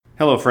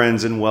Hello,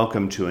 friends, and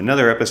welcome to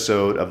another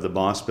episode of the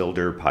Boss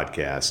Builder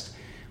podcast.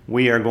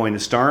 We are going to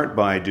start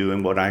by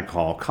doing what I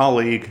call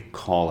colleague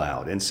call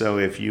out. And so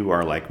if you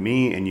are like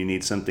me and you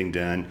need something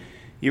done,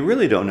 you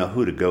really don't know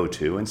who to go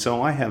to. And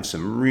so I have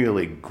some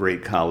really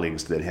great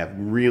colleagues that have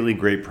really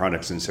great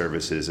products and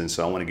services. And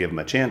so I want to give them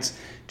a chance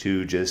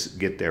to just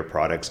get their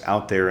products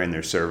out there and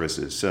their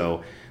services.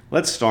 So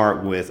let's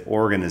start with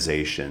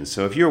organization.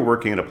 So if you're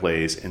working at a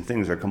place and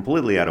things are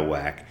completely out of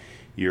whack,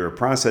 your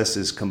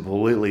processes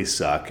completely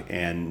suck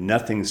and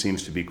nothing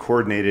seems to be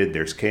coordinated,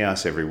 there's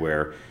chaos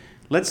everywhere,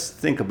 let's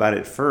think about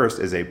it first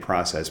as a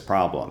process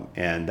problem.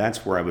 And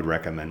that's where I would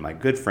recommend my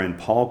good friend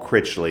Paul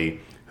Critchley,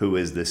 who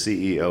is the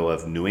CEO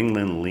of New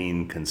England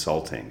Lean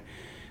Consulting.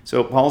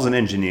 So Paul's an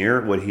engineer.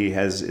 What he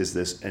has is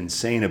this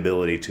insane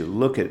ability to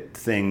look at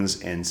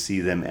things and see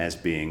them as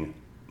being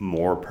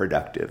more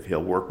productive.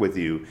 He'll work with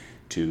you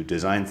to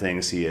design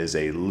things. He is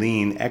a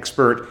lean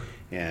expert.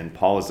 And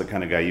Paul is the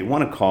kind of guy you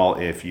want to call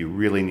if you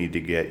really need to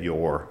get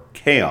your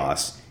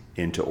chaos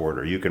into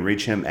order. You can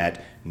reach him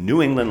at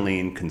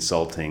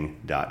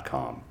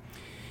newenglandleanconsulting.com.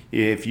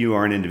 If you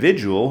are an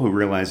individual who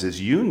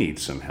realizes you need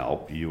some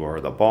help, you are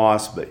the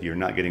boss, but you're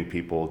not getting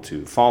people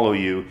to follow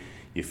you,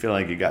 you feel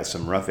like you got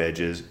some rough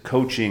edges,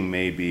 coaching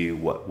may be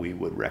what we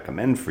would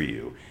recommend for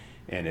you.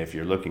 And if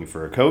you're looking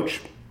for a coach,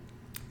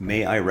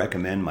 may I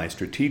recommend my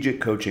strategic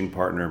coaching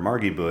partner,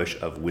 Margie Bush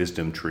of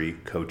Wisdom Tree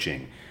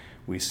Coaching.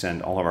 We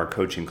send all of our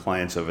coaching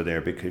clients over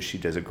there because she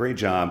does a great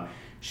job.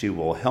 She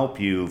will help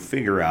you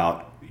figure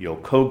out, you'll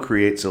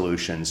co-create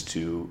solutions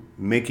to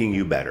making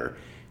you better.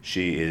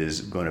 She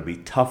is going to be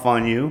tough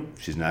on you.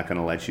 She's not going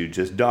to let you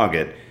just dog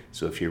it.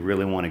 So if you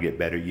really want to get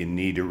better, you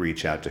need to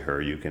reach out to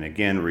her. You can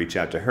again reach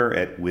out to her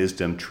at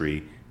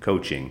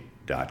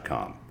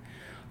wisdomtreecoaching.com.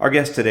 Our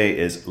guest today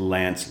is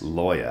Lance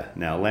Loya.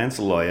 Now, Lance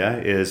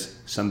Loya is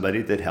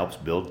somebody that helps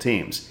build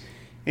teams.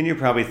 And you're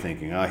probably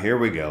thinking, oh, here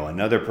we go,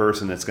 another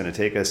person that's going to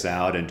take us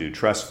out and do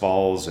trust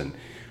falls, and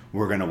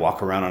we're going to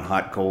walk around on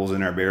hot coals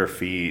in our bare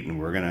feet, and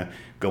we're going to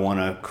go on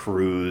a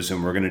cruise,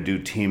 and we're going to do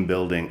team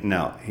building.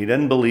 No, he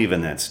doesn't believe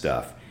in that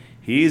stuff.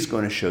 He's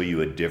going to show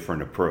you a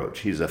different approach.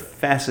 He's a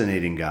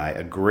fascinating guy,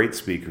 a great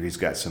speaker. He's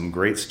got some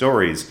great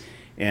stories.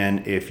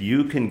 And if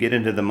you can get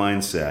into the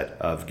mindset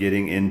of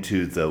getting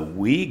into the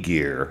we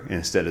gear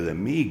instead of the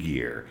me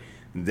gear,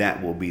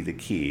 that will be the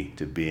key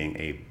to being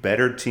a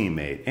better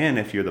teammate, and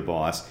if you're the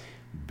boss,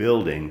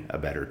 building a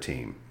better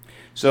team.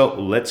 So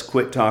let's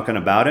quit talking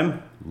about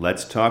him.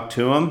 Let's talk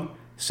to him.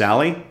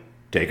 Sally,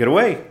 take it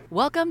away.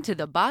 Welcome to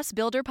the Boss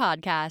Builder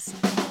Podcast.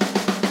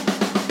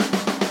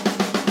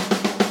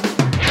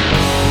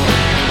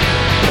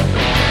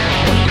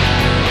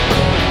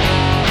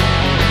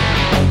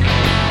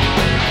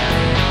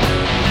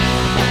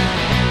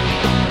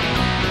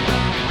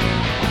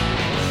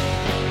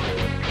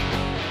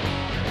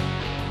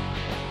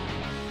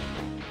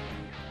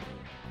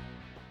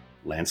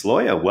 Lance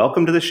Loya,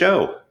 welcome to the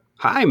show.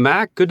 Hi,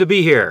 Mac. Good to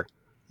be here.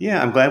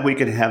 Yeah, I'm glad we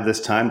could have this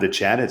time to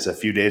chat. It's a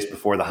few days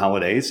before the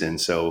holidays, and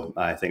so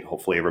I think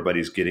hopefully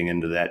everybody's getting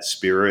into that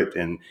spirit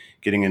and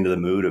getting into the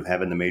mood of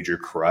having the major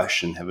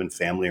crush and having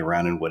family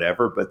around and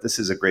whatever. But this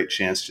is a great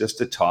chance just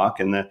to talk.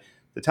 And the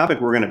topic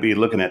we're going to be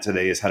looking at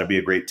today is how to be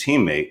a great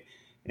teammate.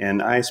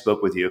 And I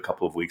spoke with you a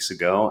couple of weeks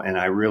ago, and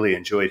I really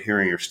enjoyed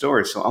hearing your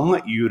story. So I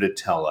want you to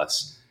tell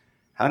us,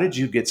 how did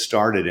you get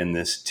started in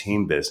this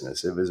team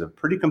business? It was a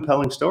pretty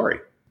compelling story.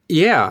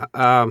 Yeah.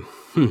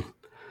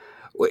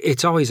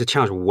 It's always a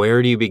challenge.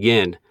 Where do you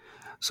begin?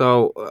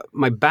 So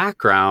my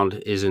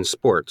background is in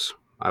sports.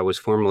 I was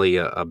formerly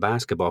a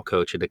basketball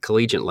coach at a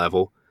collegiate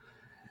level,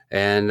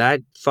 and I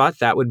thought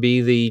that would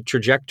be the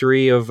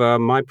trajectory of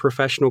my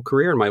professional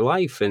career in my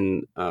life.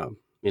 And, a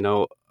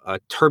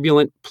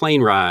turbulent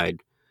plane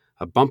ride,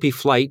 a bumpy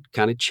flight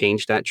kind of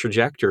changed that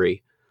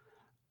trajectory.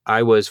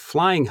 I was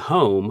flying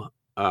home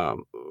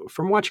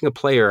from watching a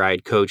player I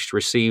had coached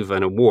receive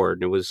an award.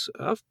 And it was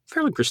a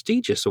fairly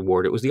prestigious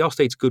award. It was the All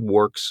States Good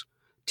Works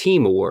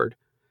Team Award.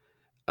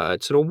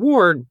 It's an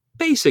award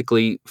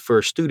basically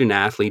for student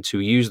athletes who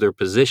use their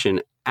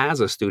position as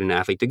a student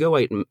athlete to go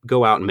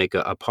out and make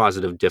a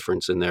positive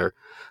difference in their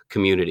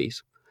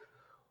communities.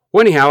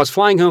 Well, anyhow, I was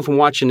flying home from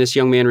watching this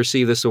young man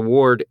receive this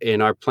award,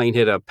 and our plane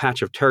hit a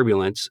patch of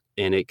turbulence,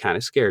 and it kind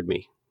of scared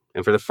me.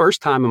 And for the first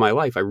time in my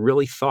life, I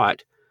really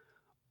thought,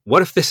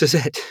 what if this is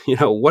it?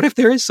 What if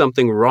there is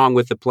something wrong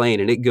with the plane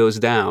and it goes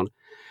down?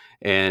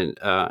 And,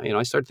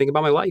 I started thinking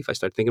about my life. I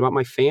started thinking about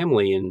my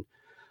family. And,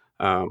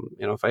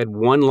 if I had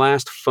one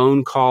last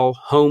phone call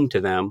home to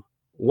them,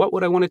 what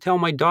would I want to tell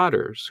my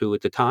daughters, who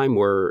at the time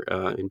were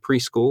in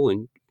preschool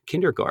and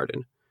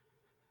kindergarten?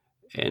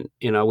 And,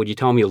 would you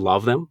tell them you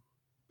love them?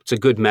 It's a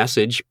good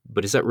message,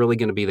 but is that really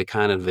going to be the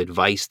kind of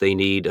advice they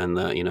need on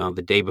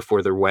the day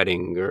before their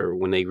wedding or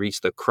when they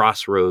reach the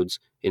crossroads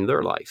in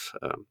their life?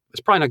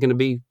 It's probably not going to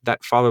be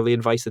that fatherly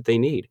advice that they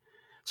need.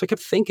 So I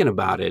kept thinking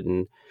about it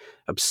and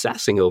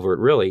obsessing over it,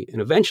 really.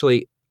 And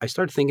eventually I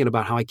started thinking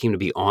about how I came to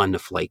be on the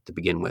flight to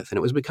begin with. And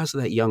it was because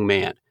of that young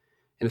man.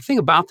 And the thing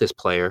about this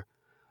player,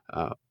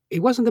 he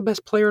wasn't the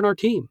best player on our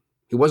team.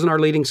 He wasn't our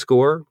leading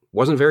scorer.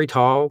 wasn't very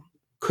tall,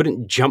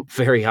 couldn't jump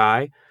very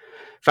high. In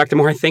fact, the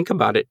more I think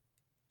about it,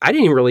 I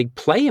didn't even really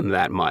play him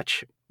that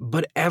much,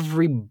 but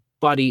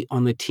everybody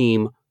on the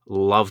team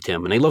loved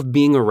him, and they loved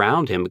being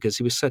around him because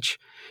he was such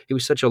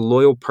a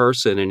loyal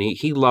person, and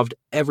he loved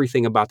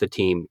everything about the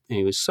team, and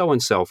he was so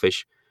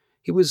unselfish.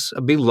 He was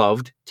a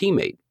beloved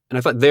teammate. And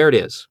I thought, there it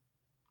is.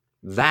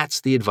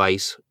 That's the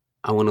advice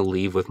I want to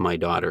leave with my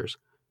daughters.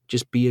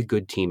 Just be a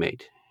good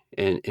teammate.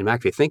 And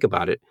actually think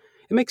about it,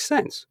 it makes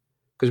sense.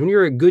 Because when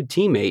you're a good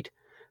teammate,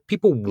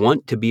 people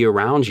want to be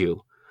around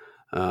you.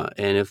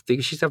 And if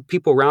she's have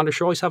people around her,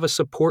 she'll always have a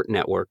support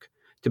network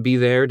to be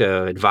there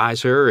to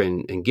advise her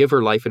and give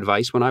her life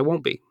advice when I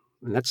won't be.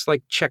 And that's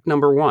like check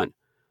number one.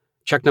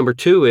 Check number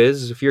two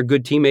is if you're a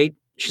good teammate,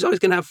 she's always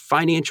going to have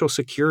financial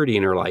security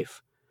in her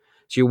life.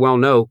 So you well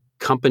know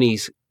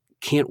companies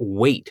can't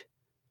wait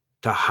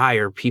to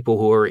hire people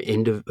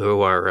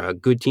who are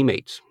good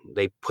teammates.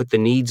 They put the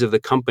needs of the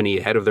company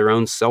ahead of their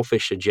own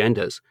selfish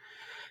agendas.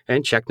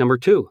 And check number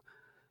two.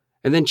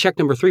 And then check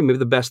number three, maybe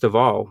the best of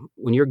all,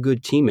 when you're a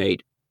good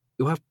teammate,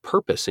 you'll have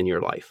purpose in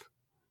your life.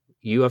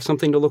 You have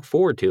something to look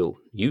forward to.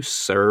 You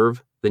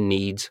serve the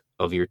needs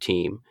of your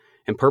team.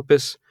 And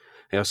purpose,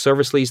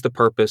 service leads to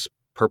purpose,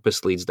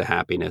 purpose leads to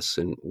happiness.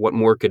 And what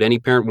more could any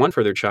parent want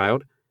for their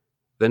child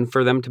than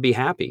for them to be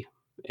happy?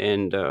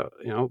 And,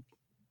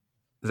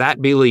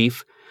 that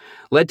belief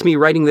led to me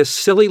writing this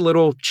silly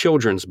little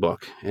children's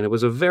book. And it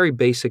was a very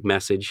basic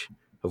message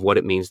of what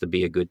it means to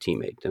be a good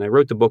teammate. And I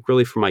wrote the book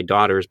really for my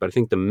daughters, but I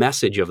think the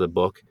message of the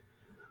book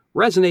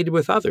resonated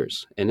with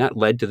others. And that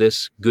led to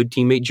this good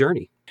teammate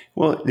journey.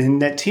 Well, in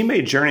that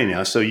teammate journey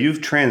now, so you've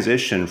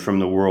transitioned from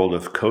the world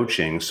of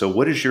coaching. So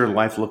what does your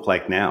life look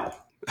like now?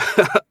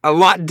 A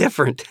lot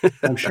different.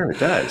 I'm sure it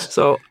does.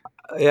 So,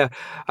 yeah,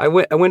 I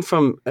went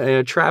from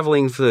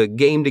traveling from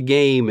game to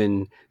game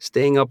and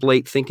staying up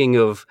late thinking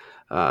of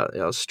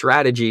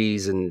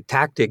strategies and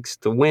tactics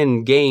to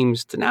win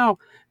games to now,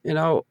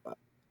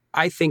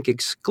 I think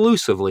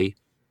exclusively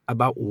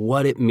about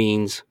what it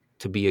means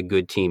to be a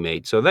good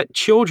teammate. So that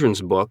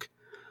children's book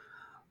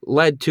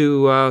led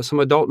to some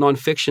adult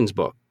nonfiction's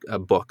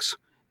books,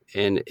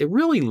 and it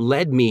really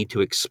led me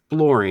to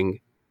exploring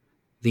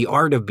the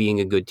art of being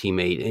a good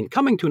teammate and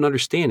coming to an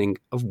understanding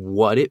of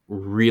what it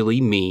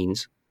really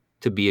means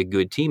to be a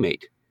good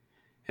teammate.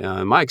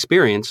 In my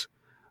experience,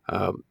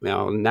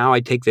 now I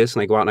take this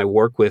and I go out and I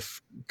work with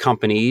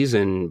companies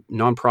and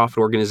nonprofit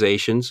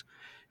organizations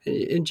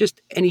and just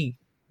any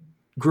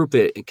group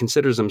that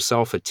considers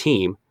themselves a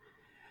team.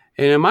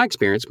 And in my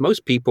experience,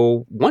 most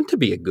people want to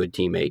be a good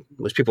teammate.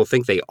 Most people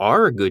think they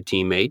are a good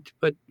teammate,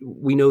 but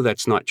we know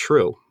that's not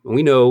true. And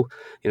we know,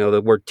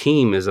 the word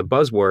team is a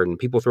buzzword and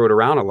people throw it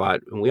around a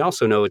lot. And we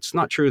also know it's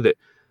not true that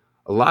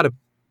a lot of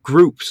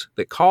groups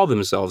that call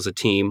themselves a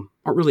team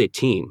aren't really a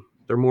team.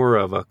 They're more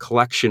of a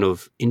collection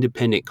of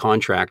independent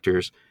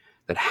contractors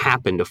that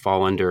happen to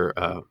fall under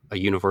a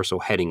universal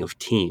heading of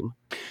team.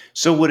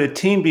 So would a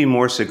team be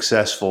more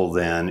successful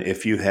then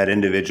if you had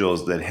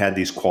individuals that had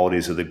these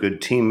qualities of the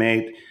good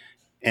teammate?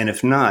 And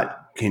if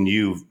not, can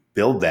you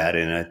build that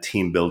in a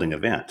team building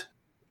event?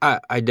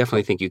 I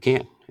definitely think you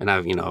can. And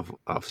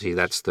obviously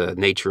that's the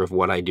nature of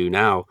what I do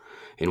now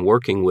in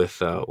working with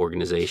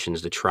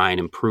organizations to try and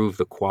improve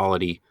the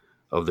quality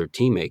of their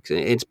teammates.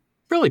 It's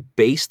really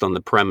based on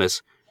the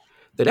premise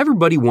that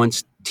everybody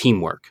wants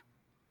teamwork.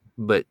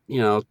 But,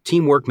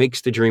 teamwork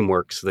makes the dream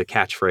work, the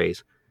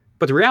catchphrase.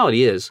 But the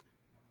reality is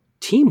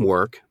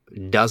teamwork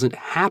doesn't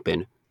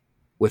happen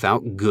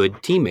without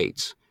good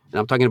teammates. And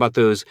I'm talking about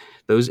those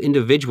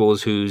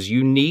individuals whose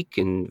unique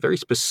and very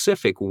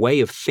specific way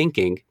of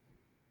thinking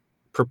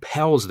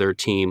propels their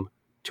team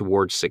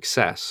towards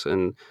success.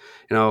 And,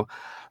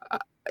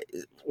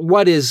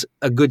 what is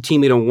a good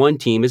teammate on one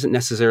team isn't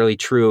necessarily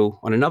true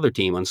on another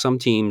team. On some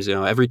teams,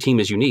 every team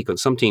is unique. On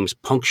some teams,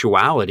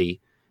 punctuality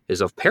is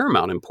of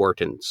paramount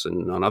importance.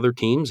 And on other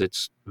teams,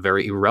 it's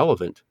very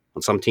irrelevant.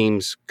 On some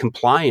teams,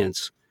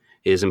 compliance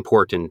is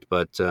important,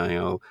 but,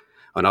 on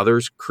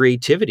others,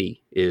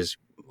 creativity is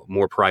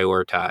more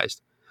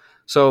prioritized.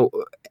 So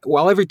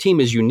while every team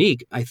is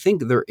unique, I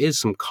think there is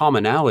some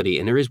commonality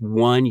and there is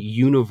one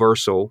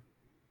universal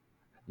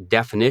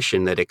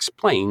definition that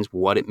explains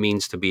what it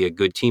means to be a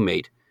good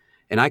teammate.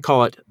 And I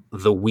call it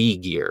the we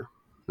gear.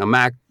 Now,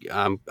 Mac,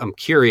 I'm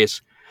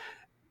curious,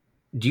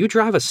 do you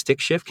drive a stick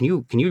shift?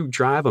 Can you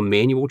drive a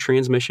manual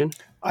transmission?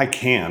 I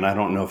can. I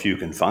don't know if you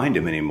can find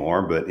him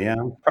anymore, but yeah,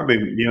 probably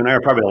you and I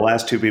are probably the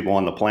last two people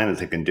on the planet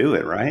that can do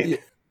it,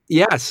 right?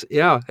 Yes,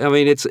 yeah. I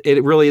mean,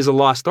 it really is a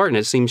lost art, and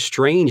it seems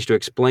strange to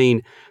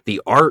explain the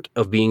art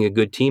of being a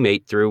good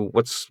teammate through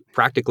what's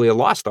practically a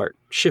lost art,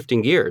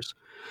 shifting gears.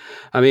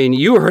 I mean,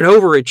 you are an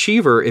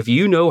overachiever if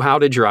you know how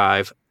to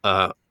drive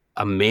a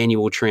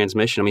manual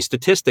transmission. I mean,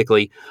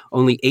 statistically,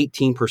 only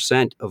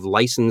 18% of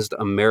licensed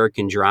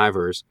American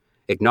drivers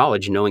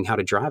acknowledge knowing how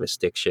to drive a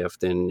stick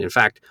shift. And in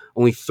fact,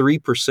 only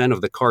 3%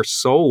 of the cars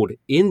sold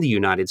in the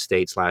United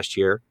States last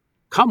year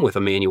come with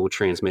a manual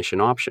transmission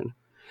option.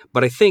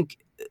 But I think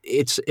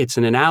it's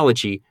an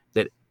analogy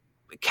that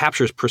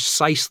captures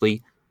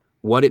precisely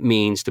what it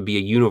means to be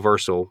a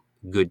universal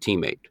good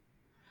teammate.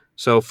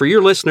 So for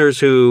your listeners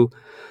who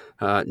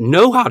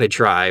know how to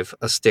drive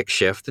a stick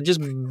shift, just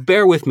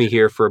bear with me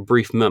here for a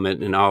brief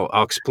moment and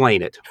I'll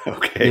explain it in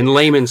Okay.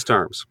 layman's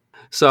terms.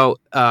 So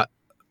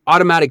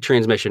automatic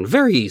transmission,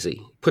 very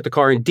easy. Put the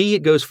car in D,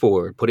 it goes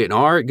forward. Put it in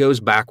R, it goes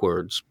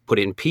backwards. Put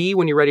it in P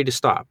when you're ready to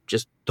stop.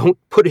 Just don't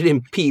put it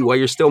in P while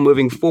you're still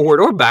moving forward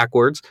or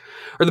backwards,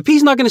 or the P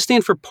is not going to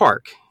stand for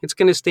park. It's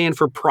going to stand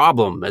for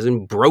problem, as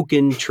in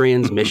broken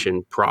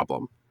transmission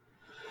problem.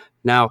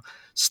 Now,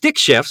 stick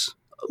shifts,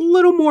 a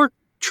little more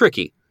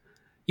tricky.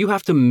 You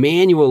have to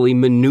manually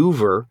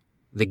maneuver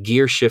the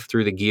gear shift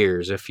through the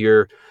gears. If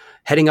you're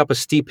heading up a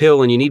steep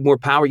hill and you need more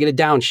power, you get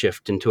a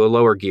downshift into a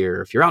lower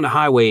gear. If you're on a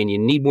highway and you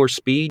need more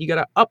speed, you got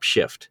to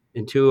upshift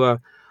into a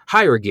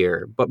higher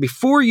gear. But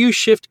before you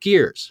shift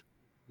gears,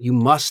 you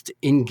must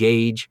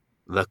engage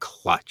the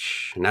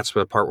clutch. And that's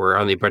the part where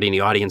everybody in the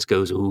audience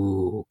goes,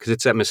 ooh, because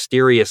it's that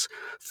mysterious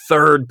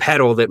third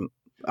pedal that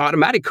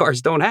automatic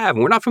cars don't have.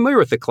 And we're not familiar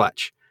with the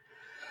clutch.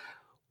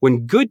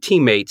 When good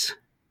teammates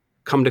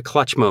come to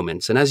clutch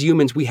moments, and as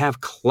humans, we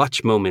have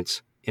clutch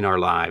moments in our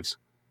lives,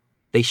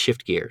 they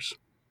shift gears.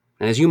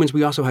 And as humans,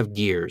 we also have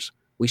gears.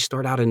 We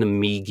start out in the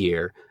me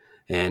gear.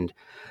 And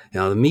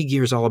the me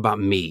gear is all about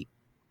me.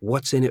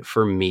 What's in it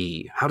for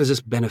me? How does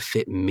this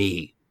benefit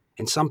me?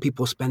 And some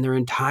people spend their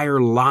entire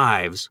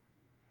lives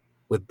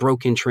with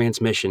broken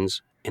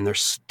transmissions and they're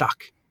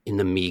stuck in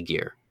the me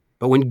gear.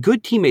 But when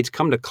good teammates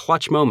come to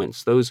clutch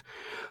moments, those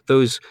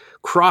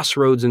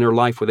crossroads in their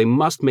life where they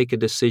must make a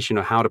decision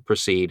on how to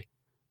proceed,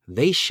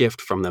 they shift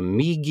from the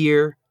me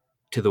gear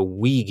to the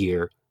we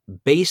gear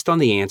based on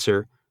the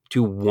answer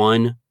to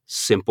one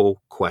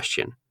simple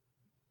question.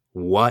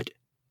 What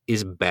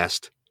is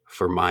best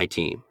for my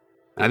team?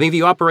 And I think if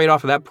you operate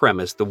off of that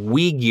premise, the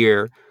we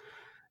gear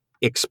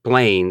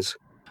explains.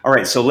 All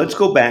right, so let's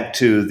go back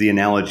to the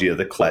analogy of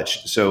the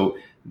clutch. So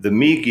the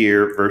me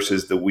gear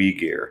versus the we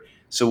gear.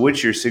 So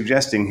what you're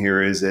suggesting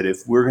here is that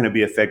if we're going to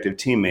be effective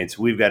teammates,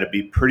 we've got to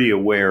be pretty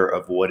aware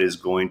of what is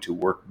going to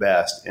work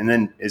best. And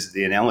then is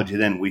the analogy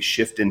then we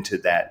shift into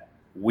that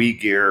we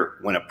gear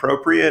when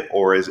appropriate,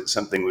 or is it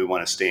something we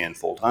want to stay in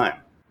full time?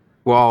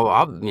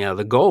 Well,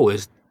 the goal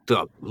is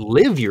to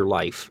live your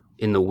life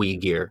in the we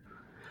gear.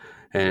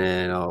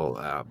 And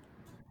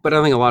but I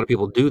don't think a lot of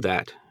people do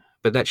that.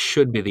 But that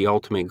should be the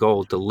ultimate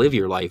goal, to live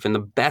your life. And the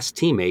best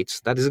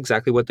teammates, that is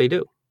exactly what they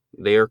do.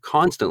 They are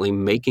constantly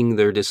making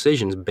their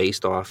decisions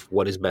based off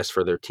what is best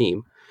for their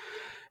team.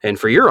 And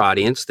for your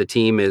audience, the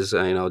team is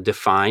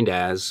defined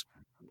as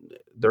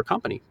their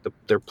company,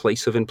 their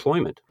place of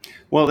employment.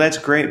 Well, that's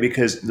great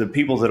because the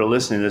people that are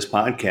listening to this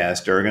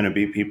podcast are going to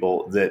be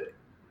people that,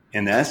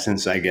 in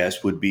essence, I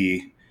guess, would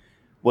be,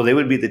 well, they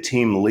would be the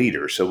team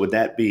leader. So would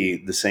that be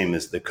the same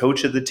as the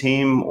coach of the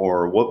team,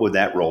 or what would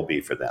that role be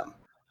for them?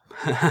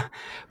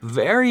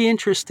 Very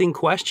interesting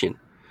question.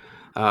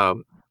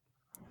 Um,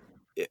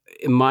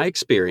 in my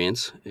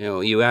experience,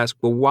 you ask,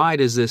 well, why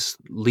does this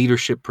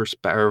leadership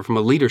perspective, from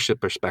a leadership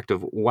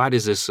perspective, why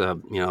does this,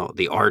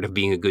 the art of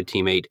being a good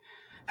teammate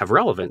have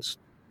relevance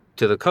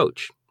to the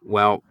coach?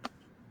 Well,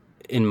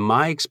 in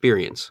my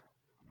experience,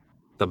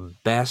 the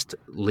best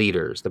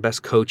leaders, the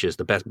best coaches,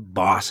 the best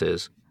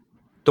bosses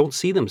don't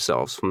see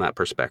themselves from that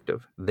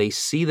perspective. They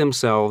see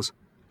themselves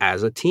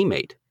as a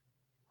teammate.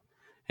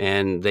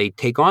 And they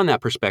take on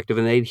that perspective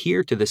and they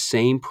adhere to the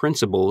same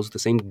principles, the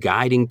same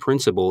guiding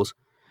principles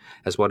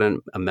as what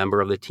a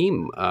member of the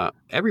team,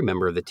 every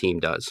member of the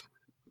team does.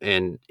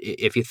 And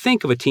if you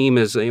think of a team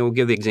as, we'll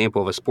give the example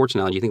of a sports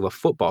analogy, you think of a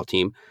football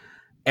team,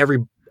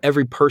 every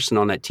person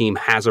on that team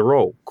has a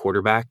role.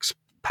 Quarterbacks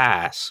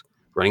pass,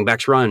 running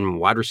backs run,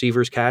 wide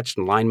receivers catch,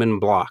 and linemen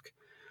block.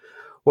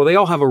 Well, they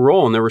all have a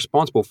role and they're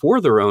responsible for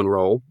their own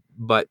role,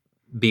 but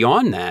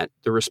beyond that,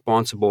 they're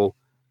responsible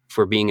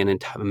for being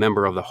a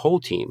member of the whole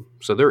team.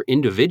 So their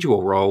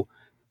individual role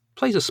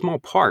plays a small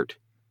part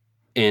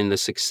in the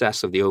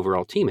success of the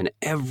overall team. And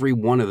every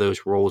one of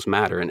those roles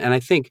matter. And I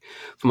think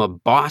from a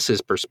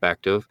boss's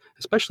perspective,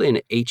 especially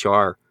an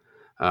HR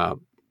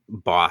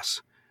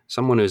boss,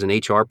 someone who's an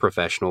HR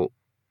professional,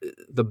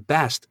 the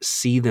best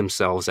see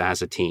themselves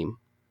as a team,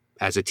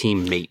 as a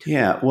teammate.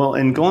 Yeah, well,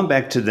 and going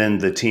back to then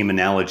the team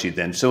analogy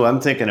then. So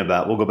I'm thinking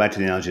about, we'll go back to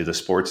the analogy of the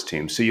sports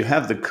team. So you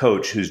have the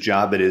coach whose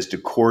job it is to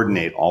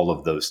coordinate all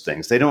of those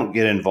things. They don't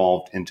get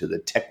involved into the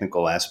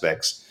technical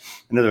aspects.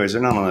 In other words,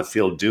 they're not on the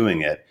field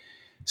doing it.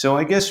 So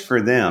I guess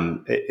for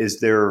them, is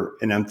there,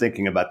 and I'm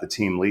thinking about the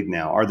team lead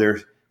now, are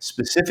there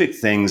specific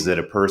things that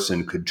a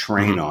person could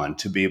train Mhm. on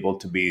to be able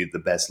to be the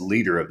best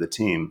leader of the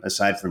team,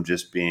 aside from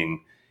just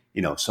being,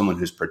 someone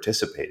who's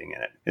participating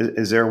in it?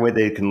 Is there a way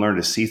they can learn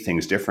to see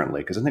things differently?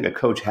 Because I think a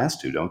coach has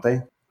to, don't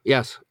they?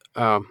 Yes.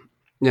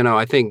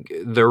 I think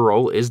their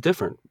role is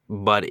different,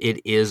 but it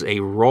is a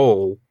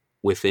role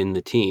within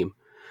the team.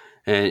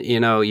 And,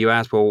 you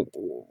ask, well,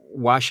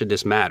 why should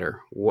this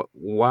matter?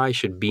 Why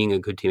should being a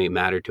good teammate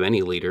matter to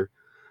any leader?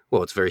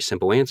 Well, it's a very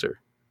simple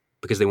answer,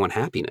 because they want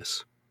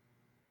happiness.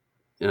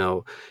 You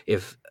know,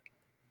 if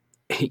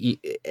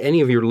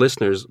any of your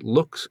listeners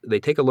they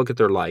take a look at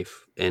their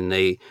life and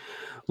they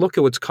look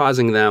at what's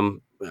causing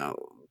them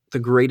the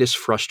greatest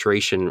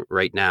frustration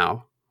right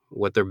now,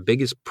 what their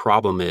biggest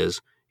problem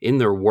is in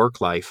their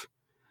work life,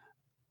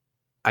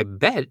 I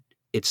bet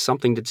it's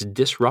something that's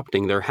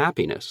disrupting their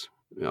happiness.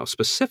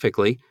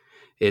 Specifically,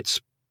 it's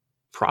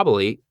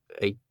probably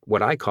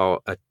what I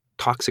call a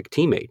toxic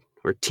teammate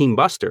or team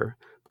buster,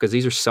 because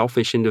these are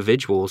selfish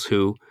individuals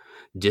who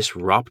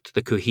disrupt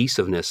the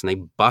cohesiveness and they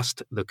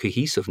bust the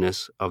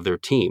cohesiveness of their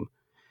team.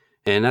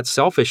 And that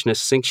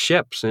selfishness sinks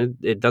ships. And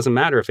it doesn't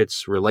matter if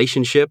it's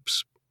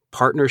relationships,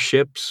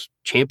 partnerships,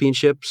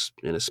 championships,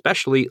 and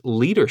especially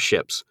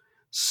leaderships.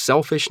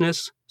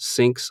 Selfishness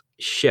sinks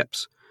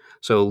ships.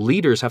 So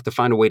leaders have to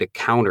find a way to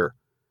counter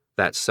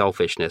that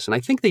selfishness. And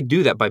I think they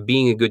do that by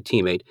being a good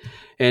teammate.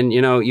 And,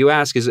 you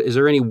ask, is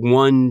there any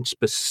one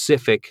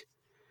specific,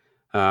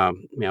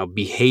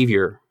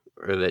 behavior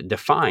that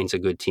defines a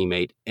good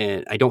teammate?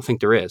 And I don't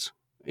think there is.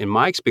 In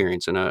my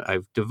experience, and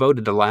I've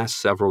devoted the last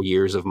several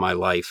years of my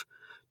life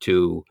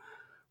to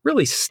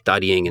really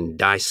studying and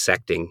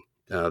dissecting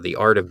the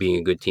art of being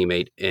a good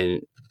teammate.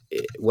 And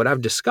what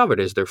I've discovered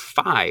is there are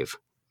 5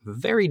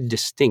 very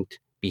distinct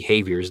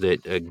behaviors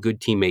that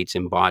good teammates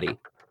embody.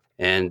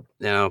 And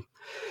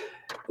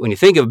when you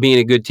think of being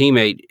a good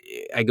teammate,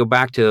 I go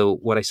back to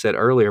what I said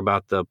earlier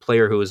about the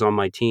player who was on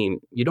my team.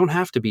 You don't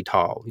have to be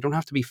tall. You don't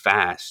have to be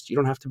fast. You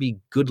don't have to be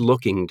good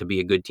looking to be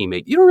a good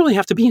teammate. You don't really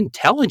have to be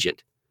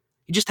intelligent.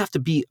 You just have to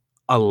be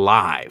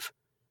alive.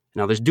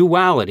 Now, there's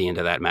duality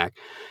into that, Mac.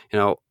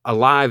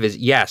 Alive is,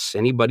 yes,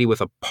 anybody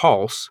with a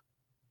pulse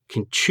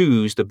can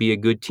choose to be a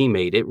good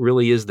teammate. It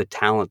really is the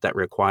talent that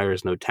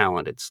requires no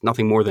talent. It's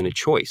nothing more than a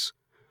choice.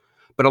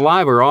 But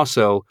alive are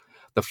also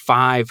the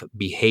 5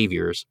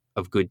 behaviors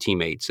of good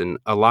teammates. And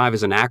alive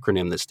is an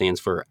acronym that stands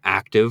for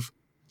active,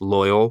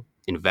 loyal,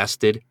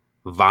 invested,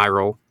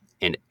 viral,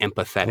 and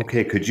empathetic.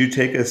 Okay, could you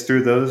take us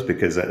through those?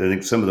 Because I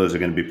think some of those are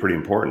going to be pretty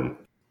important.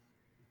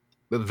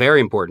 Very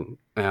important.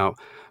 Now,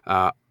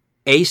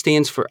 A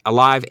stands for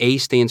alive. A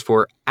stands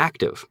for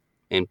active.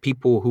 And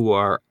people who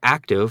are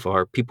active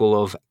are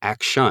people of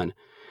action.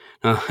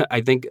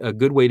 I think a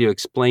good way to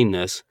explain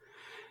this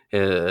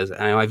is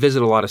I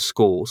visit a lot of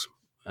schools.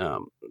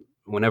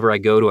 Whenever I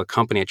go to a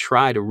company, I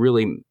try to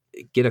really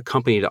get a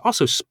company to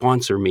also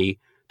sponsor me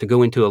to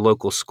go into a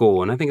local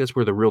school. And I think that's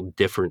where the real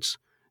difference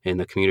in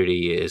the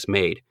community is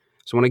made.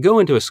 So when I go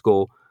into a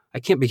school, I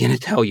can't begin to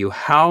tell you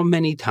how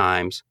many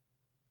times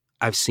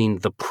I've seen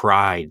the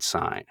pride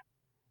sign.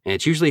 And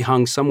it's usually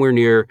hung somewhere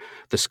near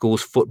the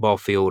school's football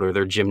field or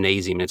their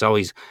gymnasium. And it's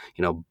always,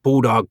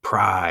 bulldog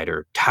pride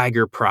or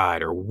tiger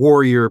pride or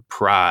warrior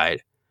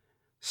pride.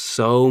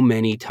 So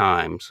many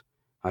times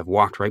I've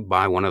walked right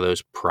by one of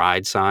those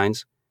pride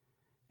signs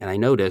and I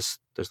notice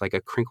there's like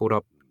a crinkled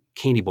up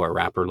candy bar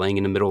wrapper laying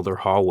in the middle of their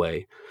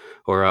hallway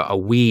or a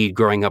weed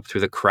growing up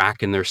through the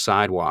crack in their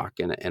sidewalk.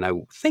 And I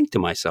think to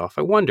myself,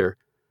 I wonder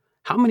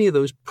how many of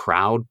those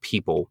proud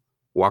people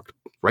walked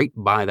right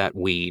by that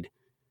weed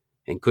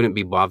and couldn't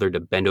be bothered to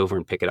bend over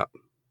and pick it up?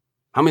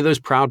 How many of those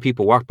proud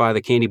people walked by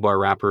the candy bar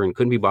wrapper and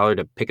couldn't be bothered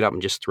to pick it up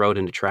and just throw it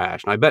into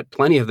trash? And I bet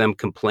plenty of them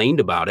complained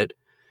about it.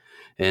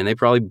 And they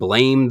probably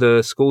blamed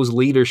the school's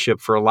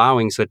leadership for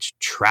allowing such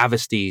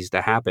travesties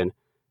to happen.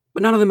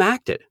 But none of them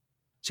acted.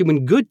 See,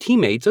 when good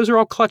teammates, those are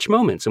all clutch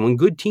moments. And when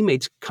good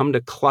teammates come to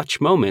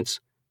clutch moments,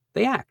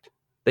 they act.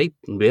 They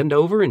bend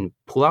over and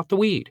pull out the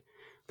weed.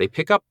 They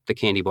pick up the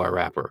candy bar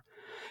wrapper.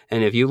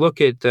 And if you look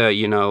at,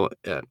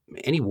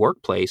 any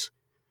workplace,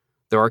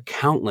 there are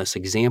countless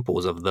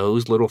examples of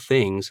those little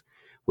things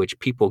which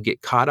people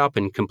get caught up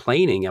in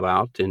complaining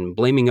about and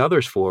blaming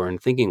others for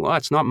and thinking, well,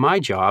 it's not my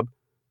job.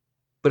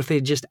 But if they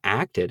had just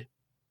acted,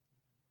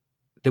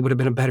 they would have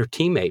been a better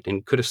teammate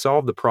and could have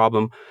solved the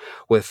problem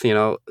with,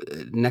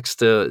 next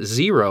to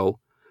zero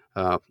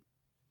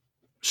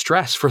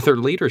stress for their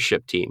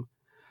leadership team.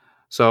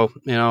 So,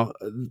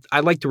 I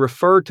like to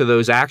refer to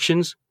those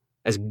actions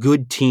as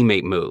good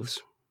teammate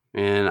moves.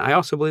 And I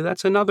also believe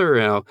that's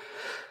another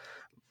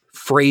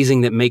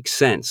phrasing that makes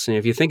sense. And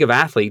if you think of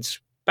athletes,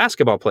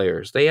 basketball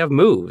players, they have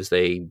moves.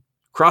 They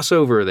cross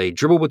over, they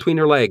dribble between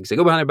their legs, they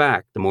go behind their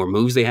back. The more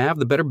moves they have,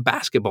 the better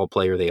basketball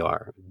player they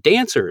are.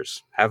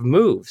 Dancers have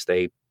moves.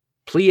 They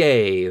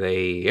plie,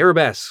 they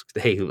arabesque,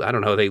 they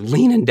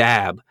lean and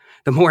dab.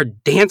 The more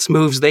dance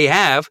moves they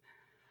have,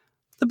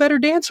 the better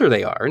dancer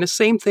they are. And the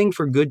same thing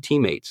for good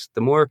teammates.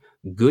 The more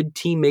good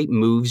teammate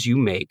moves you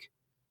make,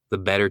 the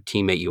better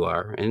teammate you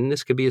are. And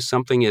this could be as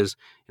something as,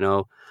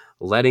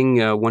 letting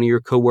one of your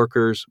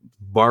coworkers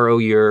borrow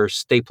your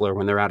stapler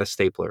when they're out of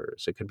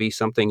staplers. It could be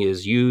something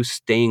as you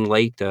staying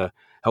late to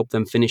help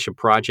them finish a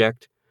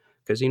project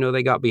because,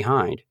 they got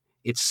behind.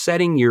 It's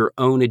setting your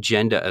own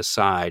agenda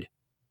aside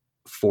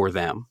for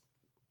them.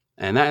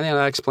 And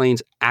that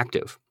explains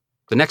active.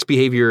 The next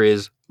behavior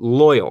is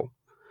loyal.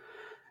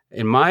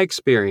 In my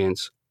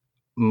experience,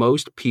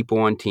 most people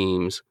on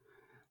teams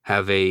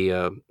have I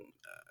don't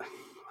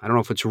know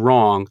if it's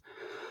wrong,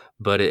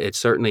 but it's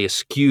certainly a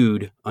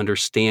skewed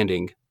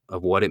understanding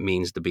of what it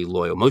means to be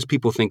loyal. Most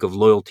people think of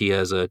loyalty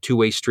as a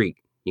two-way street.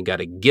 You got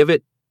to give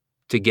it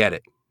to get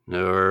it.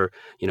 Or,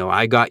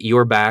 I got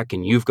your back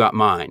and you've got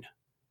mine.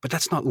 But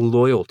that's not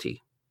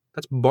loyalty.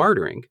 That's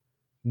bartering.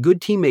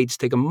 Good teammates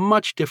take a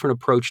much different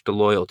approach to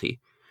loyalty.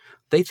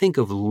 They think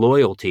of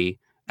loyalty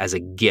as a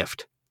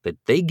gift that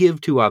they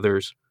give to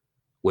others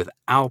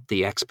without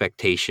the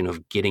expectation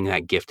of getting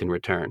that gift in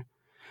return.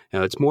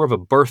 It's more of a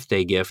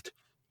birthday gift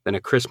than a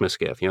Christmas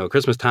gift. At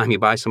Christmas time, you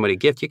buy somebody a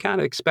gift, you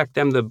kind of expect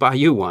them to buy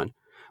you one.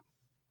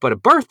 But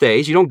at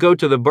birthdays, you don't go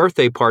to the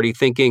birthday party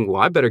thinking,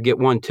 well, I better get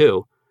one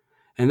too.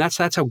 And that's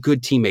how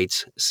good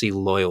teammates see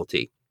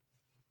loyalty.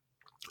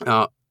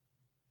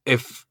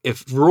 If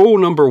rule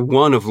number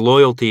one of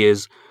loyalty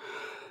is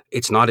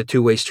it's not a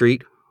two-way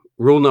street,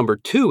 rule number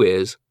two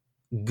is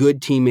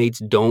good teammates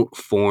don't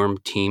form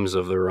teams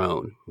of their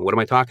own. What am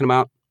I talking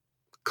about?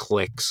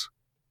 Cliques.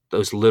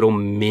 Those little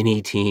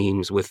mini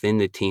teams within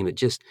the team that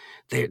just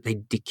they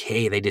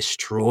decay, they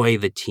destroy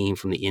the team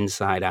from the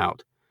inside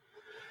out.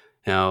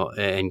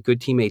 And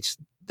good teammates,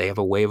 they have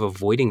a way of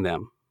avoiding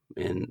them,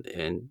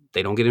 and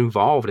they don't get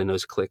involved in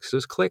those cliques.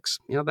 Those cliques,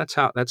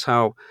 that's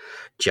how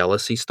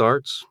jealousy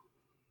starts.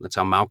 That's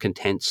how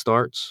malcontent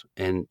starts,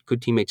 and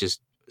good teammates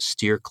just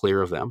steer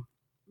clear of them.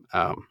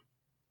 I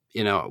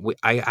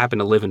happen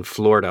to live in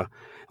Florida,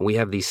 and we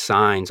have these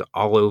signs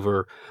all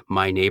over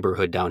my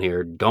neighborhood down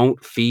here.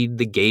 Don't feed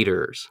the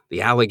gators.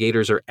 The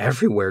alligators are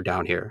everywhere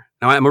down here.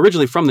 Now, I'm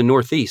originally from the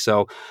Northeast,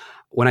 so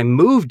when I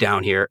moved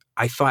down here,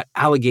 I thought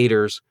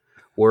alligators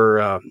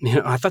were,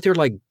 I thought they were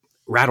like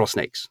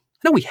rattlesnakes.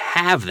 I know we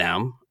have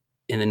them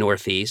in the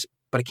Northeast,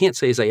 but I can't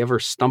say as I ever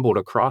stumbled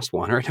across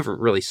one, or I never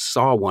really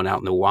saw one out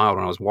in the wild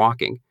when I was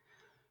walking.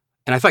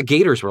 And I thought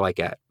gators were like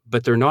that,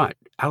 but they're not.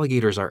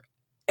 Alligators are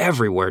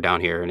everywhere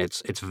down here, and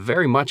it's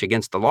very much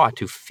against the law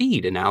to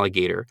feed an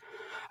alligator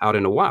out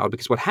in the wild,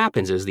 because what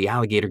happens is the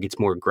alligator gets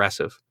more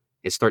aggressive.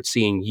 It starts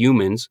seeing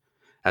humans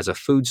as a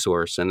food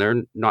source, and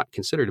they're not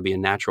considered to be a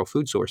natural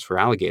food source for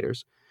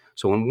alligators.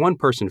 So when one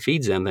person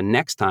feeds them, the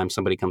next time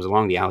somebody comes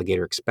along, the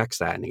alligator expects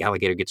that, and the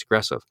alligator gets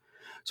aggressive.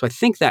 So I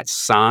think that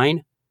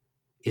sign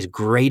is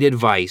great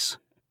advice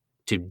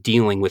to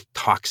dealing with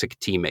toxic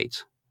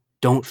teammates.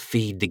 Don't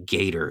feed the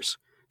gators,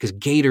 because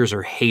gators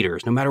are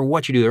haters. No matter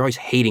what you do, they're always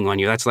hating on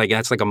you. That's like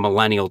a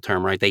millennial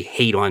term, right? They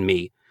hate on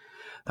me.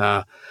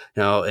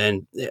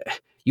 And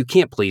you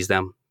can't please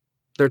them.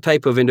 Their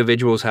type of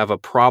individuals have a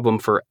problem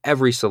for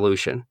every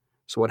solution.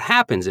 So what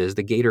happens is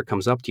the gator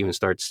comes up to you and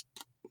starts,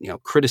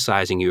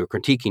 criticizing you or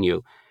critiquing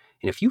you.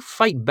 And if you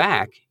fight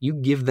back, you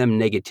give them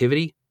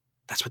negativity.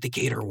 That's what the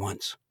gator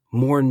wants.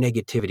 More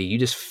negativity. You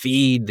just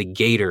feed the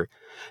gator,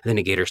 and then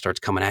the gator starts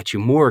coming at you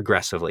more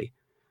aggressively.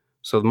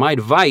 So my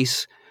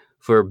advice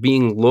for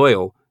being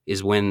loyal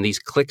is when these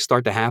clicks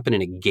start to happen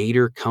and a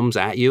gator comes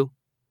at you,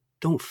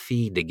 don't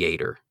feed the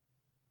gator.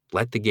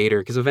 Let the gator,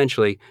 because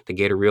eventually the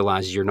gator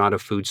realizes you're not a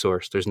food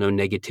source. There's no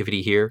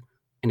negativity here,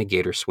 and the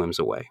gator swims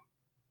away.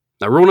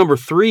 Now, rule number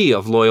 3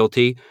 of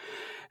loyalty,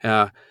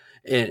 and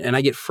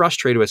I get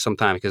frustrated with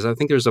sometimes because I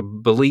think there's a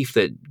belief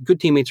that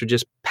good teammates are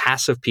just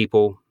passive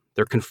people.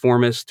 They're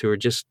conformists who are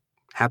just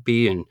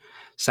happy and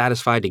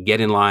satisfied to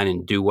get in line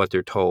and do what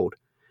they're told.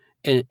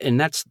 And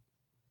that's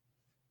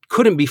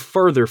couldn't be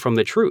further from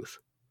the truth.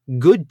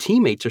 Good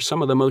teammates are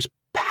some of the most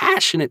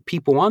passionate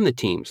people on the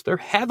teams. They're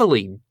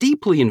heavily,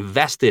 deeply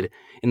invested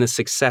in the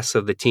success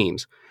of the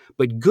teams.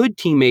 But good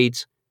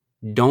teammates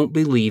don't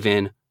believe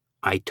in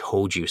 "I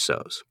told you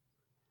so's."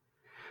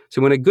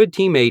 So when a good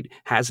teammate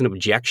has an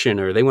objection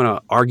or they want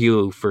to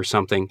argue for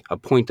something, a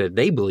point that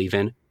they believe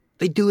in,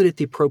 they do it at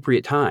the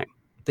appropriate time.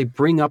 They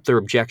bring up their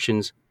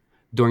objections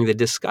during the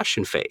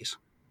discussion phase.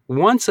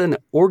 Once an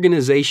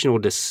organizational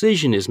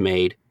decision is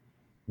made,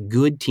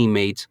 good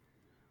teammates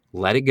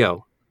let it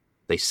go.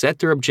 They set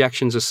their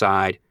objections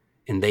aside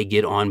and they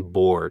get on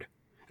board.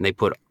 And they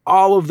put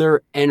all of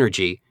their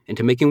energy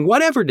into making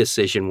whatever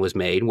decision was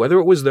made, whether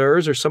it was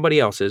theirs or somebody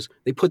else's.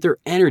 They put their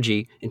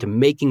energy into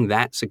making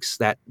that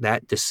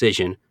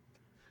decision,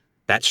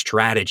 that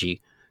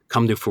strategy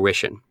come to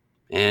fruition.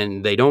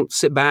 And they don't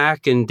sit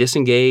back and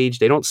disengage.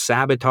 They don't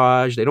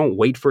sabotage. They don't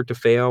wait for it to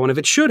fail. And if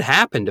it should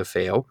happen to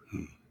fail,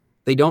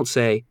 they don't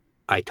say,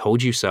 "I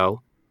told you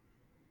so."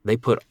 They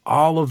put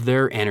all of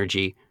their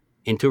energy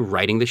into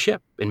righting the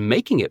ship and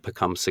making it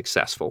become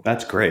successful.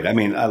 That's great. I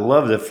mean, I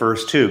love the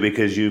first two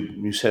because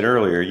you said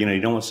earlier, you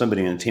don't want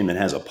somebody in a team that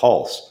has a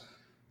pulse.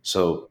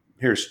 So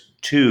here's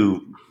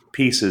 2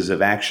 pieces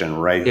of action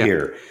right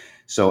here.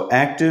 So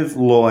active,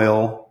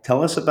 loyal.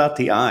 Tell us about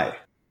the I.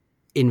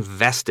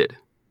 Invested.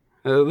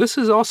 This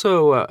is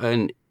also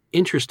an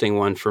interesting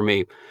one for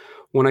me.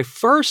 When I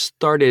first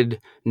started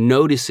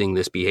noticing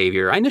this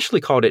behavior, I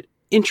initially called it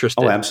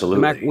interested. Oh, absolutely.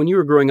 Mac, when you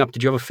were growing up,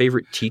 did you have a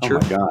favorite teacher?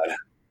 Oh my God.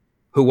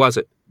 Who was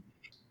it?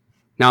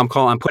 Now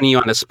I'm putting you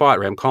on the spot,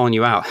 right? I'm calling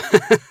you out.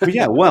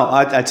 Well,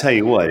 I tell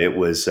you what, it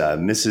was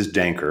Mrs.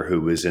 Danker, who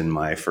was in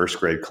my first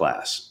grade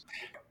class.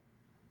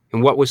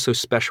 And what was so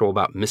special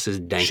about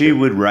Mrs. Danker? She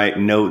would write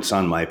notes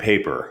on my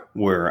paper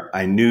where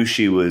I knew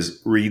she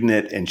was reading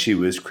it and she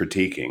was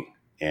critiquing.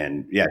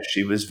 And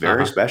she was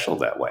very special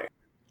that way.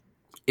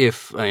 If,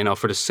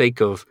 for the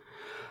sake of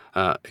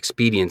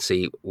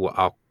expediency,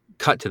 I'll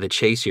cut to the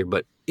chase here.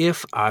 But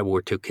if I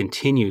were to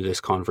continue this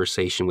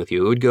conversation with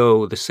you, it would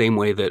go the same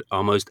way that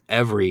almost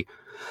every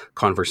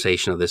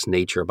conversation of this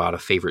nature about a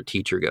favorite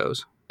teacher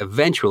goes.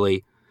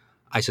 Eventually,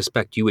 I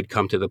suspect you would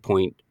come to the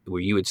point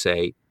where you would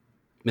say,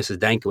 Mrs.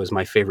 Danka was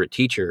my favorite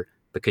teacher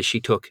because she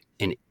took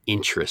an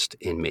interest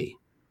in me.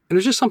 And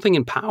there's just something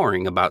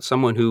empowering about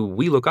someone who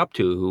we look up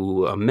to,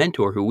 who a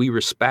mentor who we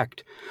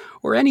respect,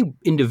 or any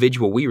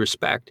individual we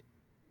respect,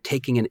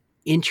 taking an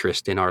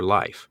interest in our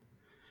life.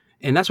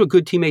 And that's what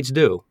good teammates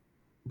do.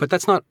 But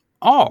that's not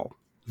all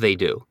they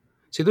do.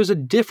 See, there's a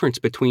difference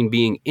between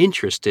being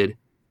interested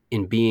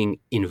and being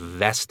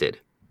invested.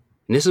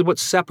 And this is what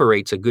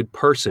separates a good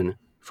person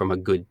from a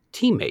good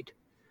teammate.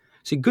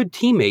 See, good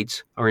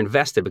teammates are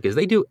invested because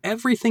they do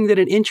everything that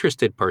an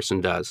interested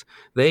person does.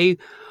 They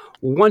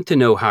want to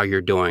know how you're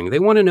doing. They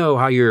want to know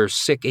how your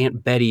sick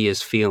Aunt Betty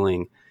is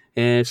feeling.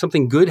 And if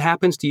something good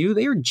happens to you,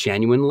 they are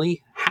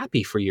genuinely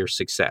happy for your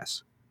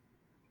success.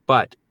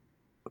 But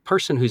a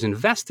person who's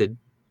invested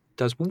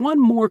does one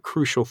more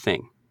crucial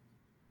thing.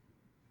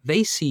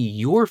 They see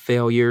your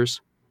failures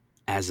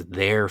as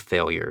their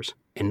failures,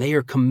 and they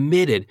are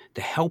committed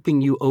to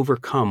helping you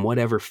overcome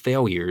whatever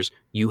failures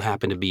you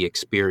happen to be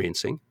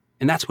experiencing.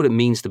 And that's what it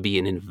means to be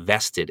an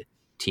invested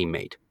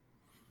teammate.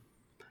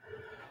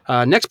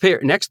 Next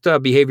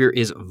behavior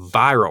is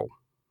viral.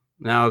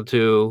 Now,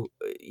 to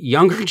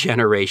younger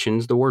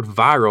generations, the word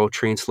viral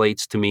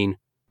translates to mean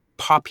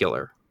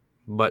popular.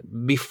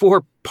 But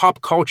before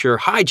pop culture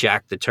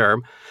hijacked the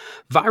term,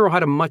 viral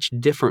had a much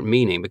different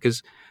meaning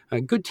because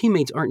good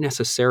teammates aren't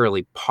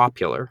necessarily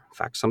popular. In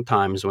fact,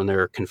 sometimes when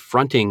they're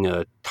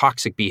confronting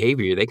toxic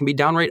behavior, they can be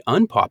downright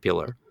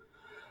unpopular.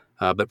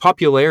 But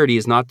popularity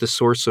is not the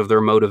source of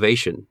their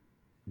motivation.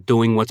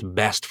 Doing what's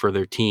best for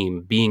their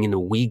team, being in the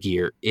we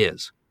gear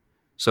is.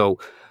 So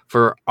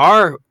for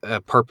our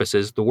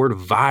purposes, the word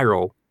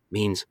viral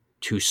means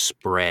to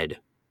spread,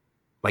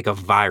 like a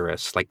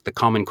virus, like the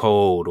common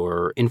cold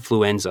or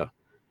influenza.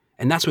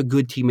 And that's what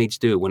good teammates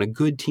do. When a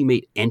good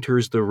teammate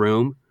enters the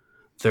room,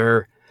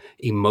 their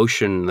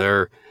emotion,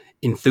 their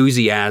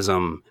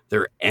enthusiasm,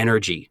 their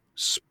energy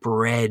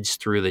spreads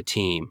through the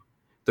team.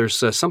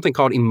 There's something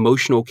called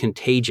emotional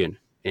contagion,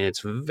 and it's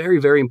very,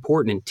 very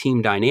important in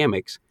team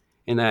dynamics.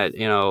 In that,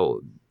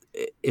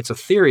 it's a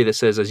theory that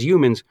says as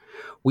humans,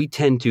 we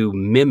tend to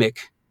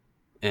mimic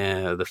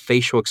the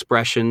facial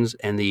expressions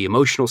and the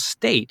emotional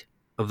state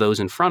of those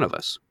in front of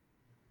us.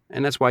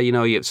 And that's why, you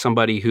have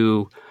somebody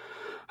who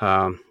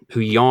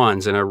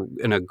yawns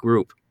in a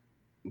group.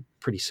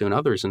 Pretty soon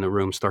others in the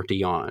room start to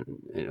yawn.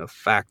 In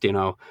fact,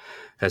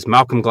 as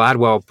Malcolm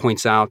Gladwell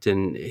points out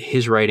in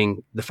his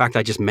writing, the fact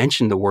I just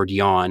mentioned the word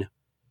yawn,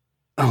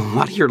 a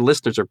lot of your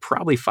listeners are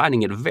probably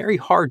finding it very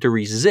hard to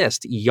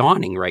resist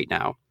yawning right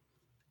now.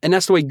 And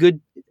that's the way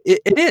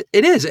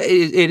it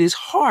is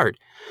hard.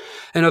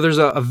 There's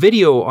a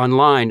video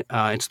online.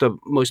 It's the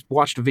most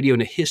watched video in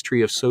the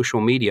history of social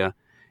media.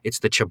 It's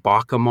the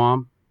Chewbacca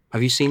mom.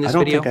 Have you seen this I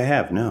don't video? think I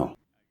have, no.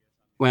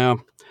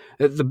 Well,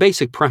 the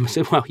basic premise,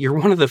 well, you're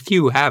one of the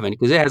few who haven't,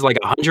 because it has like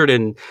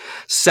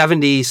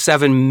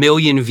 177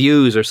 million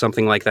views or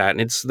something like that. And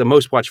it's the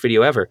most watched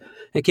video ever.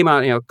 It came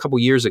out a couple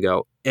years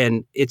ago.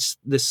 And it's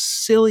the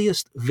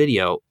silliest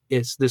video.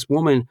 It's this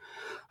woman,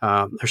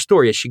 her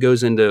story is she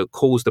goes into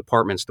Kohl's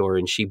department store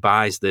and she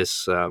buys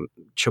this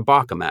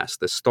Chewbacca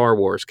mask, this Star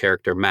Wars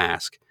character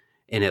mask.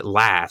 And it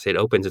laughs. It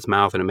opens its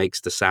mouth and it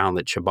makes the sound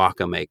that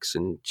Chewbacca makes.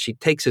 And she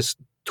takes this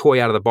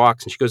toy out of the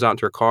box and she goes out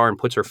into her car and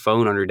puts her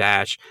phone on her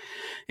dash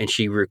and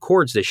she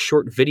records this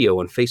short video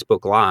on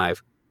Facebook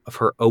Live of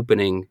her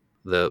opening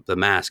the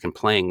mask and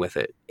playing with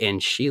it.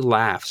 And she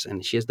laughs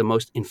and she has the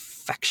most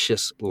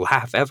infectious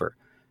laugh ever.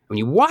 When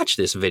you watch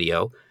this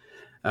video,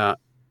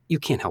 you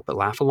can't help but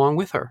laugh along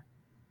with her.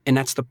 And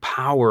that's the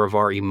power of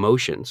our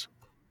emotions.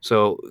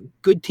 So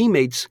good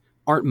teammates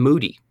aren't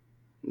moody.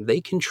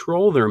 They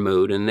control their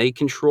mood and they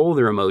control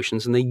their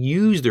emotions and they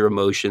use their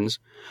emotions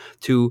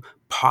to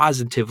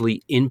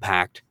positively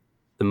impact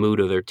the mood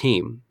of their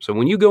team. So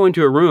when you go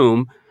into a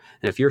room,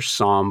 and if you're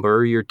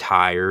somber, you're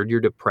tired, you're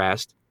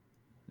depressed,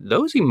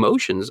 those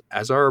emotions,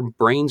 as our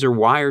brains are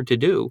wired to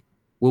do,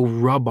 will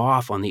rub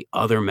off on the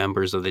other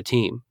members of the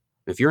team.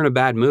 If you're in a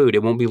bad mood,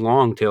 it won't be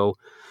long till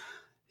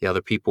the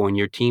other people in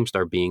your team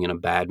start being in a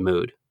bad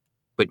mood.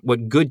 But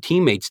what good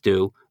teammates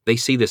do, they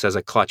see this as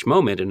a clutch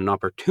moment and an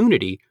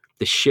opportunity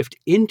to shift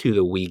into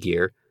the we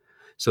gear.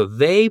 So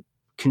they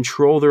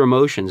control their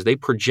emotions. They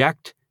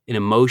project an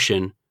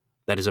emotion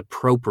that is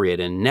appropriate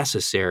and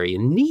necessary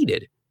and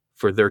needed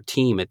for their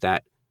team at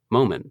that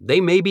moment.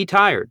 They may be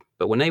tired,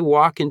 but when they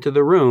walk into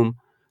the room,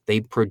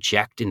 they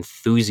project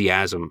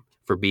enthusiasm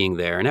for being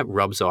there, and it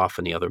rubs off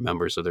on the other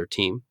members of their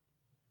team.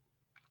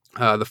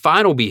 The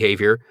final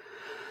behavior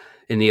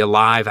in the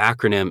ALIVE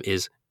acronym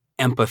is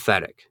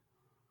empathetic.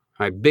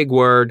 All right, big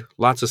word,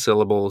 lots of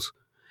syllables.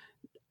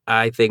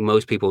 I think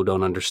most people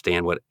don't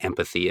understand what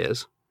empathy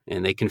is,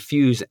 and they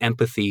confuse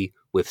empathy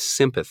with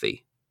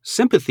sympathy.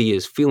 Sympathy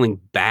is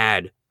feeling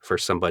bad for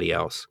somebody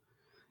else.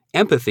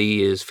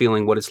 Empathy is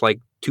feeling what it's like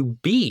to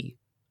be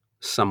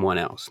someone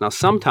else. Now,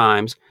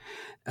 sometimes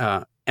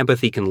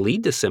empathy can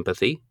lead to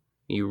sympathy.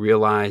 You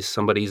realize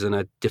somebody's in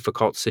a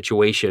difficult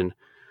situation.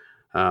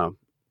 Uh,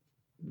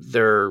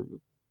 they're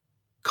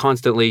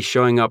constantly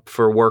showing up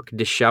for work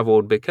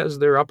disheveled because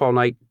they're up all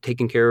night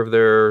taking care of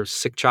their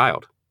sick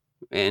child,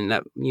 and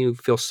that you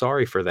feel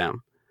sorry for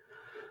them.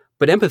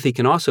 But empathy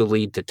can also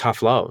lead to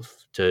tough love,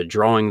 to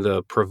drawing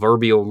the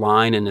proverbial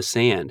line in the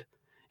sand.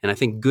 And I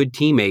think good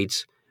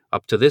teammates,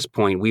 up to this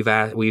point,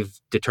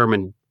 we've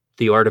determined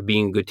the art of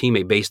being a good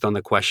teammate based on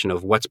the question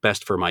of what's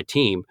best for my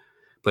team.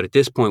 But at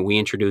this point, we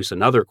introduce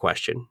another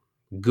question.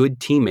 Good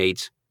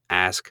teammates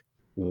ask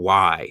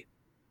why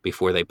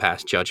before they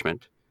pass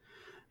judgment.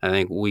 I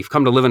think we've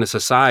come to live in a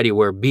society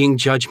where being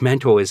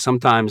judgmental is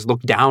sometimes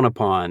looked down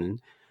upon.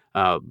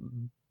 Uh,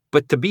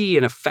 but to be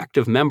an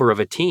effective member of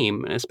a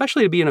team, and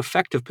especially to be an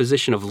effective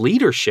position of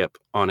leadership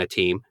on a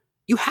team,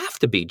 you have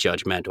to be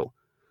judgmental.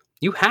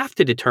 You have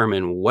to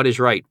determine what is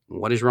right,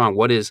 what is wrong,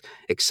 what is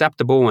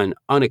acceptable and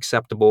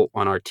unacceptable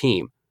on our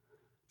team.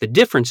 The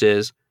difference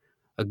is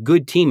a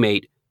good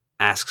teammate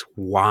asks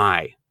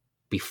why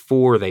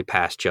before they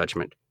pass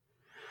judgment.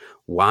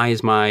 Why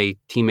is my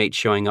teammate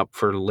showing up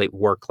for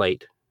work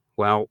late?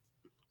 Well,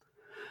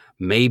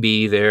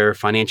 maybe they're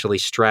financially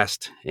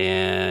stressed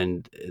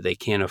and they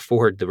can't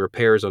afford the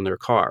repairs on their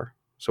car.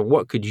 So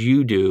what could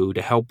you do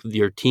to help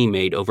your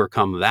teammate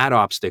overcome that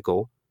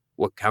obstacle?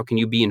 How can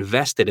you be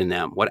invested in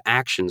them? What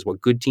actions,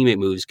 what good teammate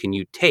moves can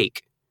you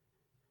take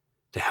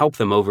to help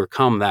them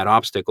overcome that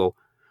obstacle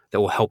that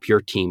will help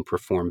your team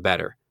perform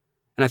better?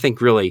 And I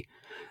think really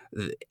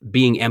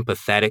being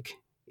empathetic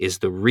is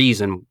the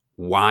reason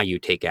why you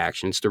take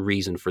action. It's the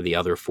reason for the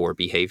other four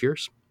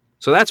behaviors.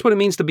 So that's what it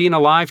means to be an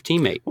alive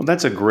teammate. Well,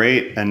 that's a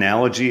great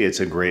analogy. It's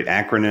a great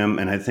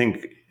acronym. And I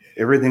think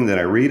everything that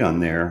I read on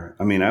there,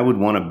 I mean, I would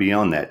want to be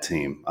on that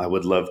team. I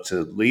would love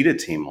to lead a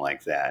team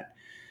like that.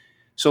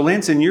 So,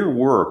 Lance, in your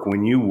work,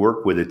 when you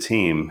work with a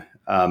team,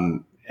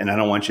 and I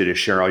don't want you to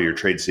share all your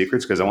trade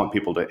secrets because I want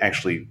people to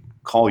actually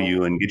call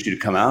you and get you to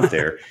come out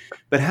there.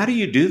 But how do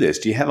you do this?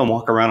 Do you have them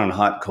walk around on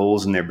hot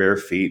coals in their bare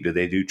feet? Do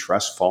they do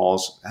trust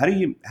falls? How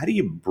do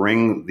you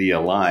bring the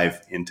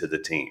alive into the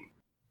team?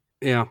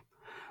 Yeah.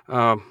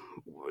 Um,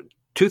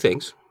 Two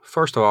things.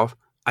 First off,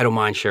 I don't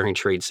mind sharing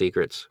trade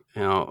secrets.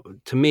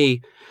 To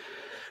me,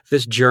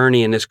 this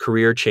journey and this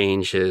career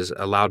change has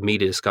allowed me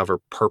to discover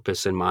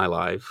purpose in my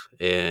life.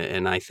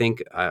 And I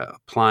think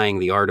applying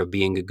the art of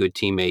being a good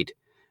teammate,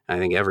 I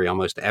think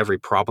almost every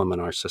problem in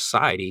our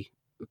society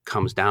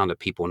comes down to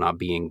people not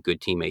being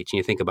good teammates. And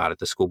you think about it,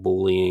 the school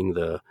bullying,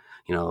 the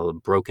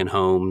broken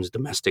homes,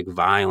 domestic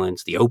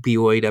violence, the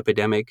opioid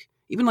epidemic,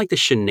 even like the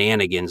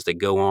shenanigans that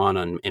go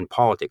on in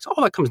politics,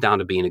 all that comes down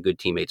to being a good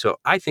teammate. So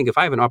I think if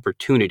I have an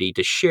opportunity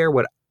to share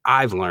what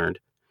I've learned,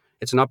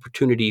 it's an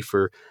opportunity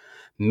for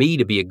me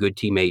to be a good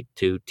teammate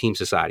to team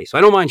society. So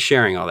I don't mind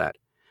sharing all that.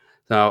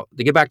 Now,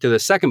 to get back to the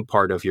second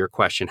part of your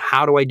question,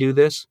 how do I do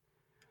this?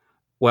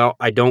 Well,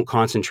 I don't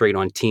concentrate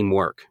on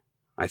teamwork.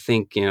 I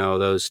think,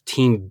 those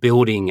team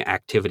building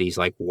activities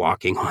like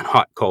walking on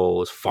hot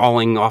coals,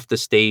 falling off the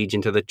stage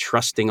into the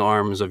trusting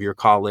arms of your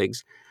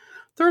colleagues,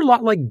 they're a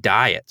lot like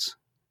diets.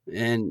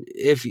 And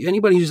if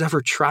anybody who's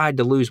ever tried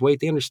to lose weight,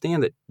 they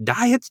understand that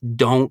diets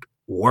don't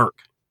work.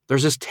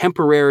 There's this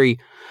temporary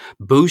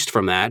boost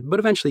from that, but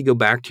eventually you go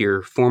back to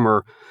your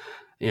former,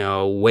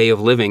 way of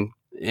living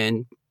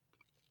and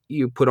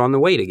you put on the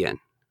weight again.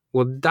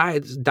 Well,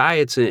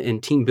 diets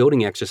and team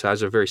building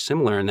exercise are very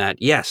similar in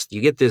that, yes,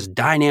 you get this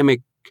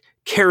dynamic,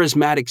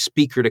 charismatic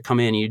speaker to come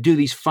in and you do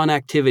these fun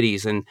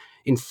activities. And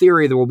in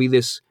theory, there will be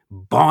this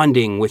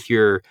bonding with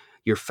your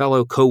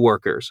fellow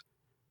coworkers.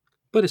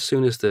 But as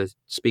soon as the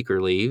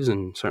speaker leaves,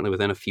 and certainly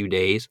within a few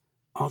days,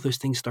 all those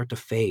things start to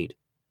fade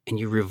and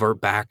you revert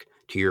back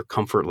to your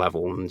comfort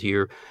level and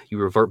you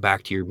revert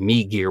back to your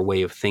me gear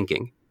way of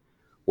thinking.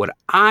 What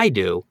I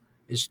do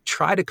is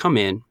try to come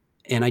in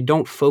and I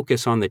don't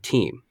focus on the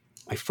team.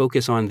 I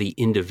focus on the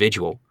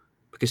individual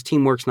because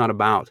teamwork's not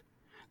about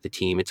the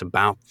team. It's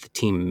about the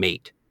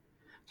teammate.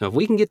 So if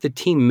we can get the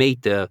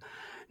teammate to,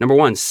 number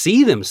one,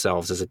 see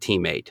themselves as a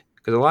teammate,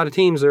 because a lot of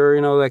teams are,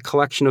 that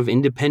collection of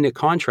independent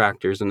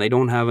contractors and they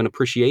don't have an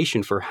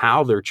appreciation for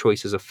how their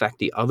choices affect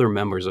the other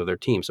members of their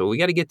team. So we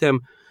got to get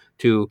them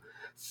to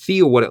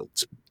feel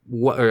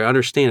or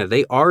understand that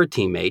they are a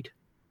teammate.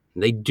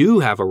 They do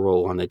have a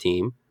role on the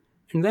team.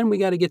 And then we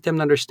got to get them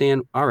to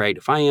understand, all right,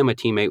 if I am a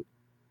teammate,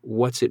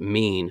 what's it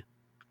mean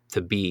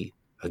to be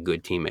a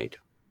good teammate?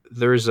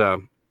 There's a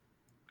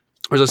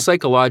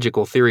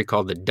psychological theory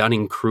called the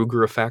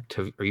Dunning-Kruger effect.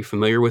 Are you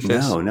familiar with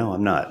this? No,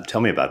 I'm not.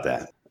 Tell me about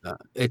that.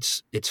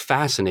 It's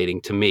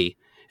fascinating to me,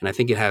 and I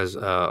think it has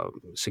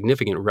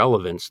significant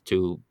relevance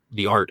to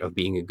the art of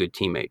being a good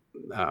teammate.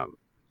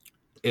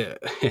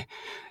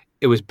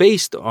 It was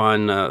based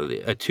on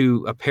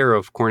a pair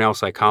of Cornell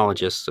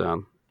psychologists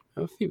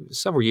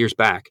several years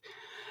back.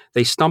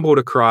 They stumbled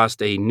across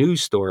a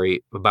news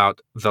story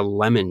about the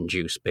lemon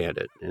juice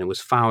bandit, and it was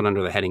found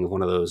under the heading of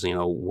one of those,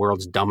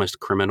 world's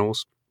dumbest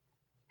criminals.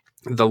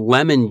 The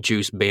lemon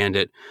juice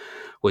bandit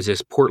was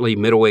this portly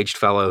middle-aged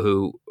fellow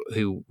who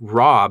who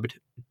robbed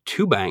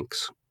two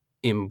banks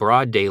in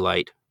broad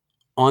daylight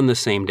on the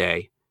same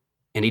day,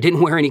 and he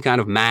didn't wear any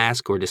kind of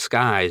mask or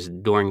disguise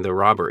during the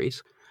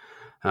robberies.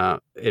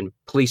 And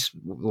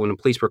when the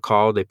police were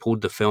called, they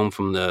pulled the film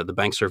from the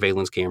bank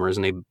surveillance cameras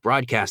and they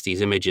broadcast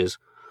these images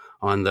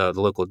on the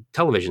local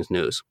television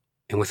news.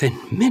 And within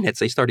minutes,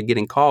 they started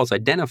getting calls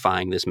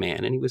identifying this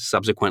man, and he was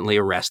subsequently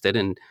arrested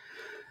and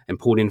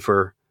pulled in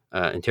for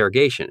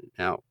interrogation.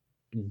 Now,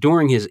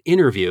 during his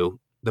interview,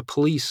 the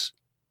police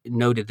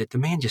noted that the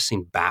man just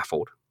seemed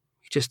baffled,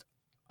 just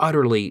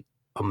utterly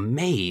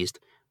amazed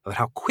at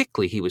how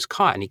quickly he was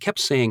caught. And he kept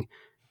saying,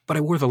 "But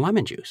I wore the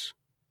lemon juice.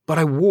 But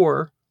I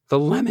wore the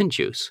lemon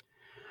juice."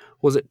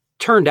 Well, as it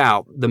turned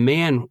out, the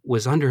man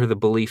was under the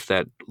belief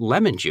that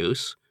lemon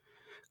juice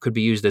could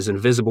be used as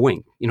invisible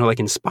ink, like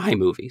in spy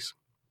movies.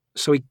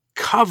 So he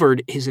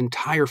covered his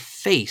entire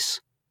face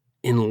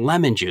in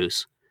lemon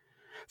juice,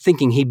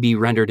 thinking he'd be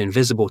rendered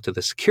invisible to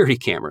the security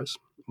cameras.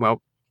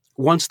 Well,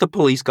 once the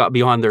police got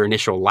beyond their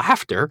initial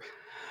laughter,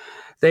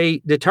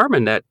 they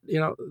determined that,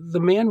 the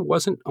man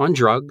wasn't on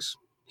drugs.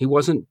 He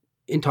wasn't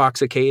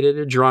intoxicated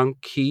or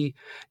drunk. He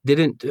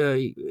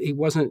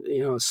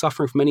wasn't,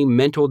 suffering from any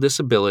mental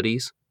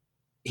disabilities.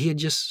 He had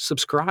just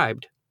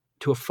subscribed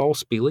to a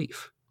false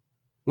belief.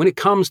 When it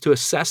comes to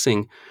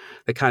assessing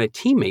the kind of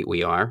teammate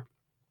we are,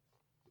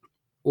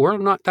 we're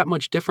not that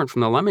much different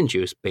from the lemon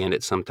juice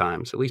bandits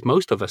sometimes. At least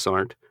most of us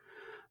aren't.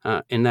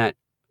 In that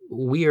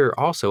we are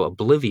also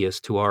oblivious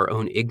to our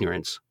own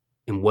ignorance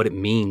and what it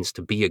means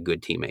to be a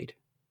good teammate.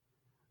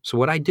 So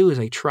what I do is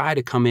I try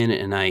to come in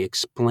and I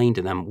explain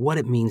to them what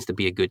it means to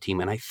be a good team.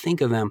 And I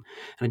think of them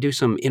and I do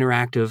some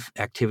interactive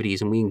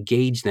activities and we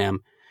engage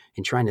them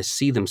in trying to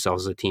see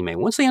themselves as a teammate.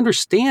 Once they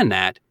understand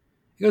that,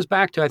 it goes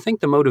back to, I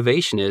think the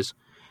motivation is,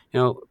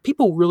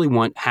 people really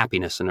want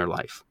happiness in their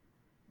life.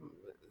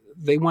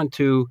 They want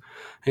to,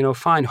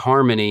 find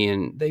harmony,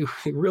 and they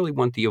really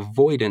want the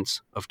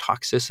avoidance of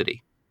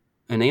toxicity.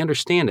 And they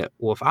understand it.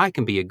 Well, if I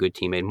can be a good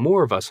teammate,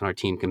 more of us on our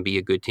team can be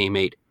a good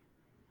teammate,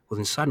 well,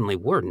 then suddenly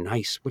we're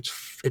nice.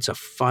 It's a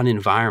fun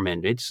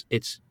environment. It's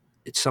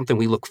something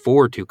we look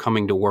forward to,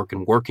 coming to work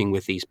and working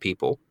with these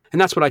people. And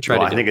that's what I try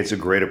to do. I think it's a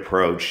great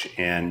approach,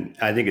 and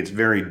I think it's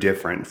very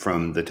different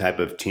from the type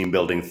of team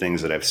building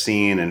things that I've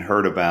seen and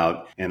heard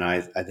about. And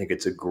I think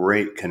it's a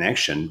great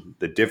connection,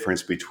 the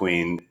difference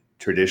between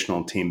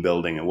traditional team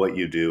building and what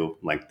you do,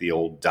 like the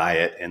old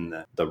diet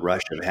and the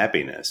rush of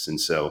happiness. And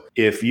so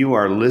if you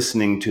are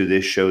listening to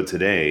this show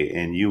today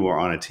and you are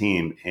on a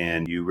team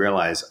and you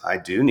realize, I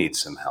do need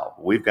some help.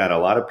 We've got a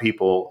lot of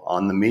people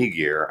on the me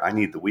gear. I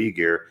need the we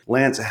gear.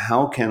 Lance,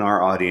 how can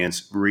our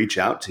audience reach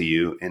out to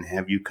you and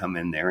have you come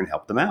in there and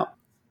help them out?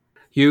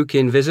 You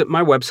can visit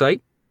my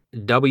website,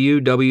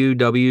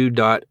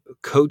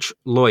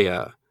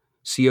 www.coachloya,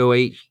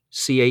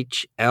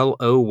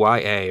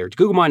 COACHLOYA, or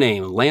Google my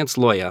name, Lance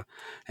Loya,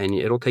 and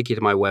it'll take you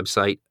to my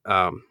website.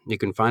 You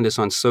can find us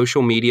on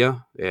social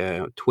media,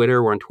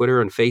 Twitter. We're on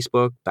Twitter and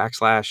Facebook,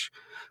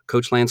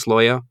 /Coach Lance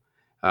Loya.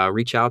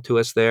 Reach out to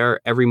us there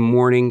every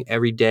morning,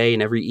 every day,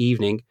 and every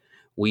evening.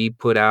 We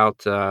put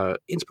out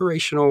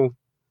inspirational,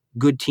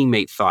 good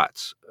teammate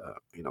thoughts.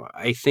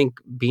 I think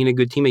being a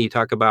good teammate, you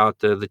talk about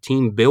the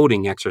team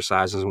building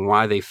exercises and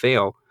why they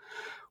fail.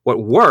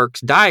 What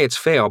works, diets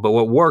fail, but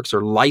what works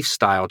are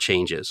lifestyle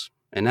changes.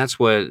 And that's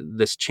what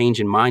this change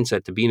in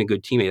mindset to being a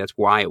good teammate, that's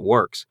why it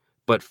works.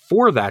 But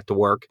for that to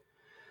work,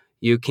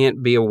 you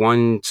can't be a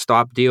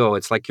one-stop deal.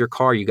 It's like your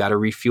car. You got to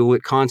refuel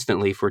it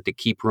constantly for it to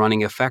keep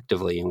running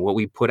effectively. And what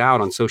we put out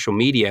on social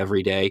media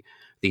every day,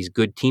 these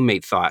good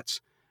teammate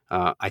thoughts,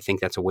 I think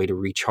that's a way to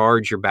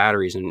recharge your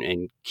batteries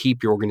and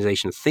keep your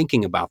organization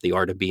thinking about the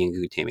art of being a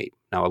good teammate.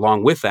 Now,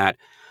 along with that,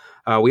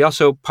 we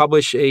also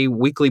publish a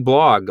weekly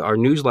blog. Our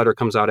newsletter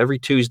comes out every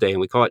Tuesday,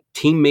 and we call it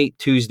Teammate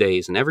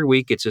Tuesdays. And every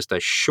week, it's just a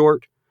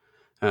short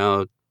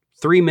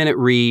 3-minute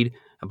read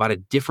about a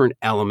different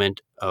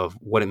element of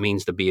what it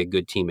means to be a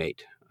good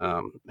teammate.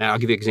 And I'll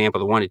give you an example.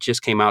 The one that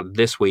just came out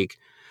this week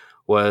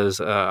was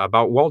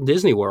about Walt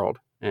Disney World.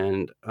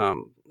 And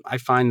I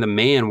find the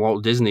man,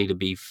 Walt Disney, to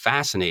be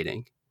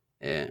fascinating.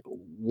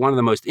 One of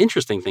the most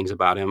interesting things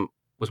about him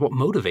was what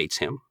motivates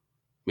him.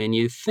 And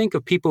you think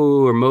of people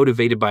who are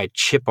motivated by a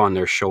chip on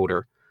their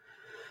shoulder,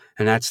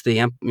 and that's the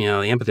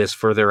impetus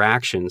for their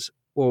actions.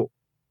 Well,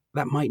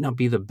 that might not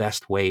be the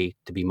best way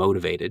to be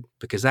motivated,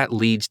 because that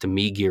leads to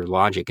me gear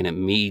logic, and it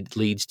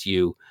leads to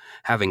you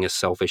having a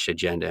selfish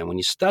agenda. And when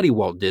you study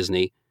Walt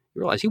Disney,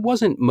 you realize he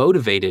wasn't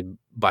motivated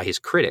by his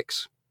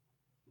critics,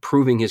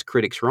 proving his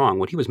critics wrong.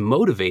 What he was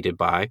motivated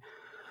by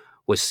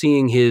was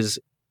seeing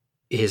his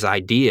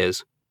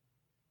ideas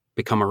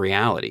become a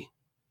reality.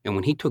 And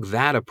when he took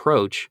that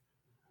approach,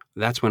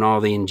 that's when all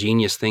the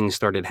ingenious things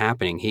started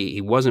happening. He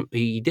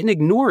didn't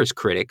ignore his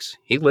critics.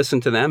 He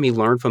listened to them. He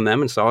learned from them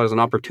and saw it as an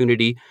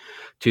opportunity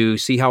to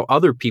see how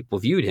other people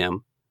viewed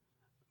him.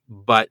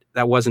 But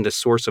that wasn't the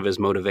source of his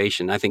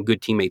motivation. I think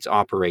good teammates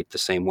operate the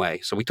same way.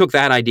 So we took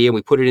that idea,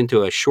 we put it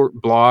into a short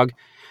blog,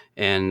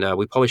 and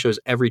we publish those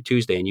every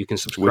Tuesday. And you can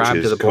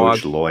subscribe to the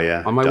blog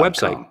on my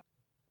website.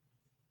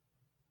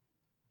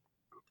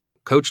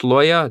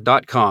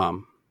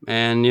 coachloya.com.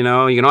 And, you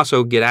can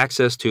also get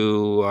access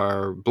to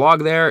our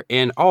blog there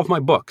and all of my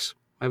books.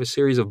 I have a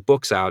series of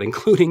books out,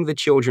 including the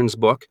children's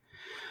book,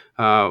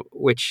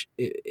 which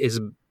is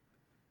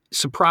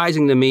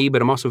surprising to me,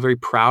 but I'm also very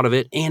proud of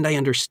it. And I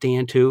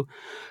understand, too,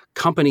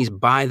 companies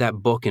buy that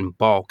book in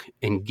bulk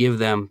and give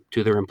them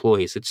to their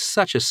employees. It's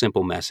such a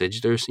simple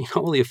message. There's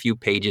only a few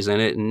pages in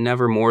it and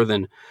never more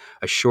than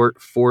a short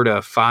 4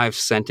 to 5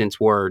 sentence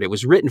word. It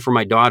was written for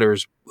my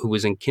daughters who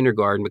was in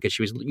kindergarten because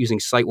she was using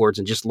sight words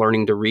and just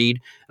learning to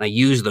read. And I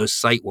used those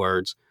sight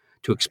words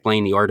to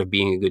explain the art of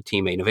being a good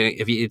teammate.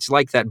 If it's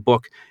like that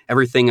book,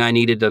 Everything I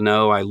Needed to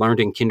Know I Learned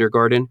in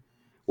Kindergarten.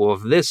 Well,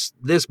 if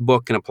this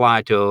book can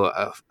apply to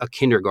a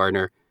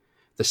kindergartner,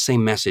 the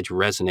same message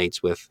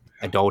resonates with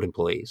adult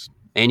employees.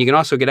 And you can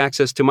also get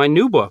access to my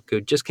new book.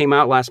 It just came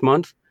out last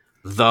month,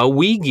 The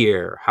We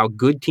Gear, How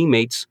Good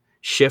Teammates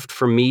Shift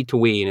From Me to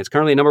We. And it's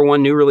currently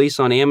 #1 new release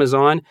on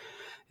Amazon.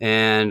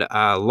 And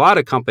a lot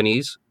of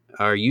companies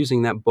are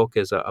using that book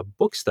as a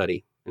book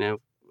study,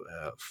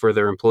 for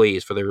their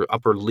employees, for their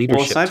upper leadership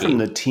Well, aside from team.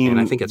 the And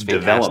I team think it's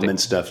fantastic. development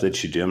stuff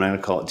that you do, I'm not going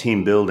to call it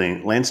team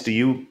building. Lance, do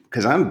you,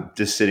 because I'm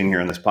just sitting here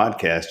on this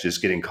podcast,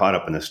 just getting caught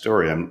up in the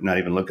story. I'm not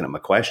even looking at my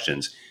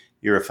questions.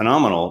 You're a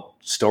phenomenal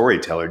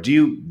storyteller. Do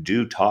you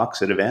do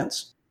talks at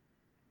events?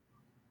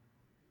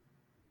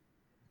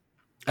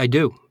 I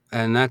do.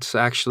 And that's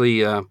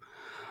actually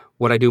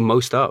what I do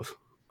most of.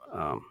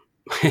 Um,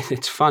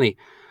 it's funny.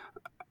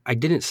 I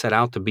didn't set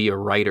out to be a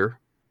writer.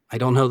 I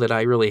don't know that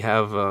I really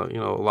have, a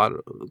lot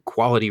of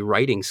quality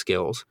writing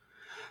skills,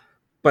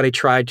 but I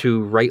try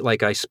to write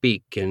like I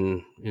speak,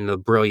 and the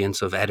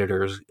brilliance of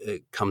editors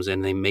comes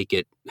in. They make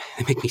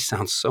me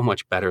sound so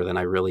much better than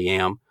I really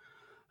am.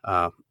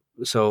 Uh,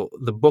 so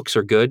the books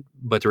are good,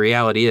 but the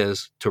reality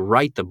is, to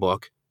write the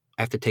book,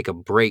 I have to take a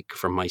break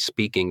from my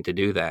speaking to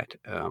do that.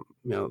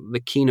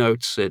 The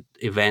keynotes at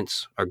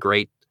events are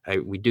great.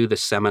 We do the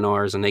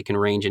seminars, and they can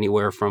range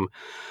anywhere from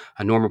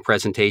a normal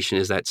presentation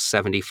is that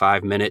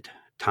 75-minute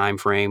time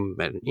frame.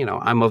 But,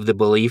 I'm of the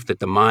belief that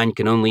the mind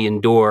can only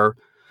endure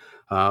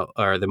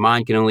or the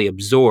mind can only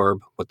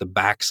absorb what the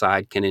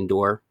backside can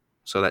endure.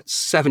 So that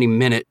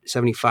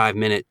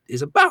 75-minute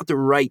is about the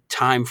right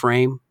time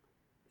frame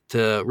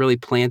to really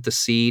plant the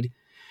seed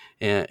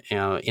in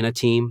a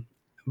team.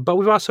 But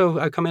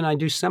I come in, I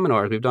do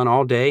seminars. We've done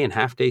all day and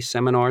half day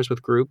seminars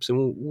with groups,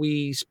 and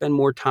we spend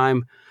more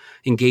time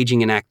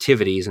engaging in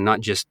activities and not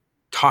just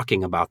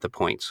talking about the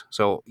points.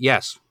 So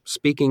yes,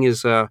 speaking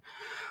is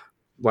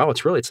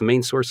it's the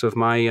main source of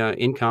my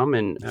income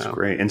and That's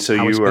great. And so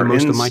how I spend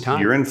most of my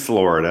time. you're in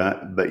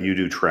Florida, but you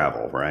do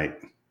travel, right?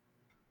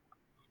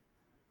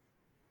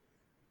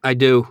 I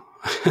do.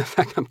 In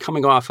fact, I'm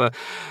coming off a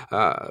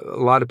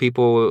lot of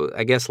people,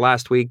 I guess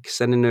last week,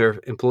 sending their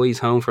employees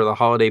home for the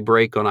holiday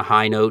break on a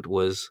high note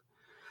was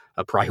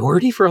a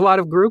priority for a lot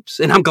of groups.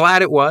 And I'm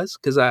glad it was,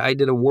 because I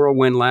did a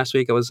whirlwind last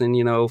week. I was in,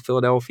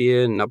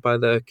 Philadelphia and up by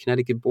the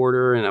Connecticut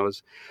border, and I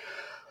was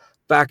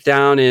back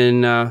down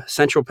in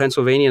central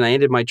Pennsylvania, and I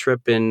ended my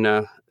trip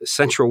in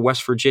central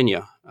West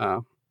Virginia.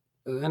 And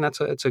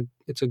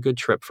it's a good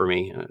trip for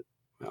me.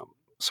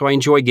 So I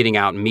enjoy getting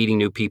out and meeting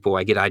new people.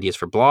 I get ideas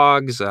for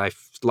blogs. A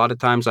lot of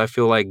times I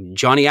feel like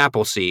Johnny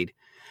Appleseed,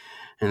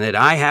 and that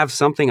I have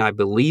something I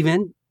believe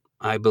in.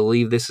 I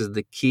believe this is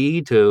the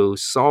key to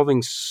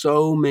solving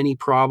so many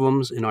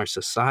problems in our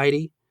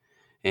society.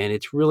 And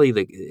it's really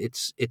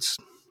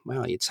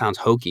it sounds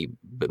hokey,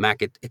 but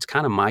Mac, it's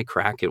kind of my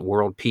crack at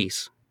world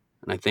peace.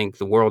 And I think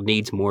the world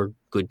needs more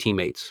good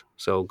teammates.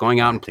 So going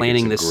out I and think it's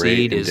planting a the great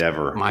seed is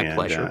endeavor, my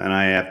pleasure. And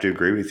I have to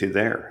agree with you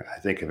there. I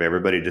think if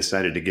everybody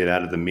decided to get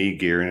out of the me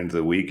gear and into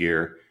the we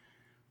gear,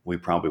 we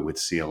probably would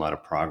see a lot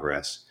of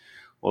progress.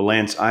 Well,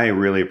 Lance, I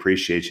really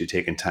appreciate you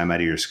taking time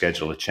out of your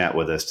schedule to chat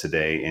with us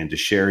today and to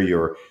share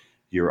your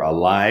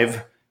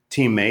alive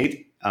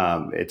teammate.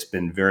 It's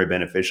been very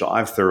beneficial.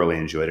 I've thoroughly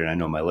enjoyed it. I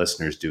know my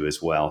listeners do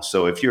as well.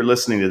 So if you're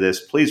listening to this,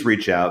 please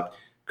reach out,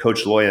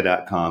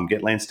 coachloya.com.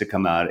 Get Lance to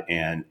come out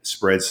and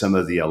spread some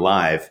of the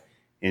alive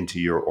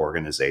into your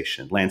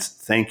organization. Lance,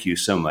 thank you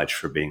so much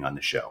for being on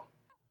the show.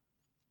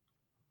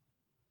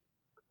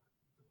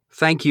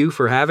 Thank you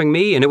for having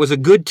me. And it was a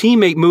good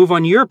teammate move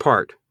on your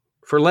part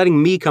for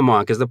letting me come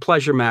on, because the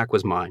pleasure, Mac,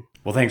 was mine.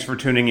 Well, thanks for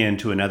tuning in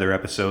to another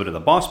episode of the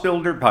Boss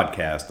Builder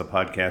Podcast, the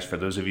podcast for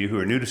those of you who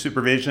are new to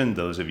supervision,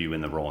 those of you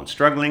in the role and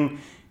struggling,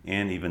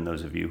 and even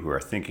those of you who are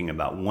thinking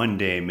about one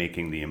day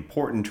making the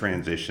important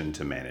transition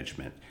to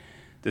management.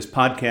 This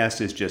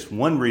podcast is just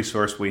one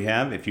resource we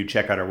have. If you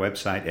check out our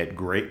website at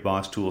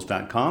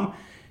greatbosstools.com,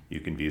 you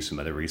can view some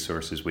other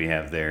resources we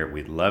have there.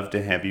 We'd love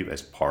to have you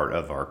as part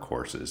of our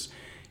courses.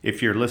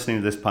 If you're listening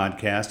to this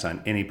podcast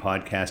on any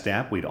podcast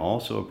app, we'd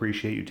also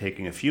appreciate you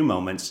taking a few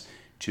moments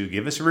to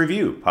give us a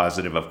review.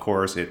 Positive, of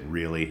course, it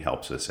really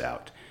helps us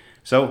out.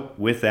 So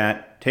with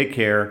that, take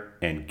care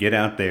and get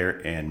out there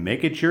and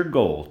make it your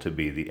goal to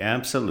be the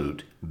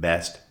absolute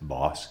best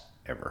boss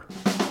ever.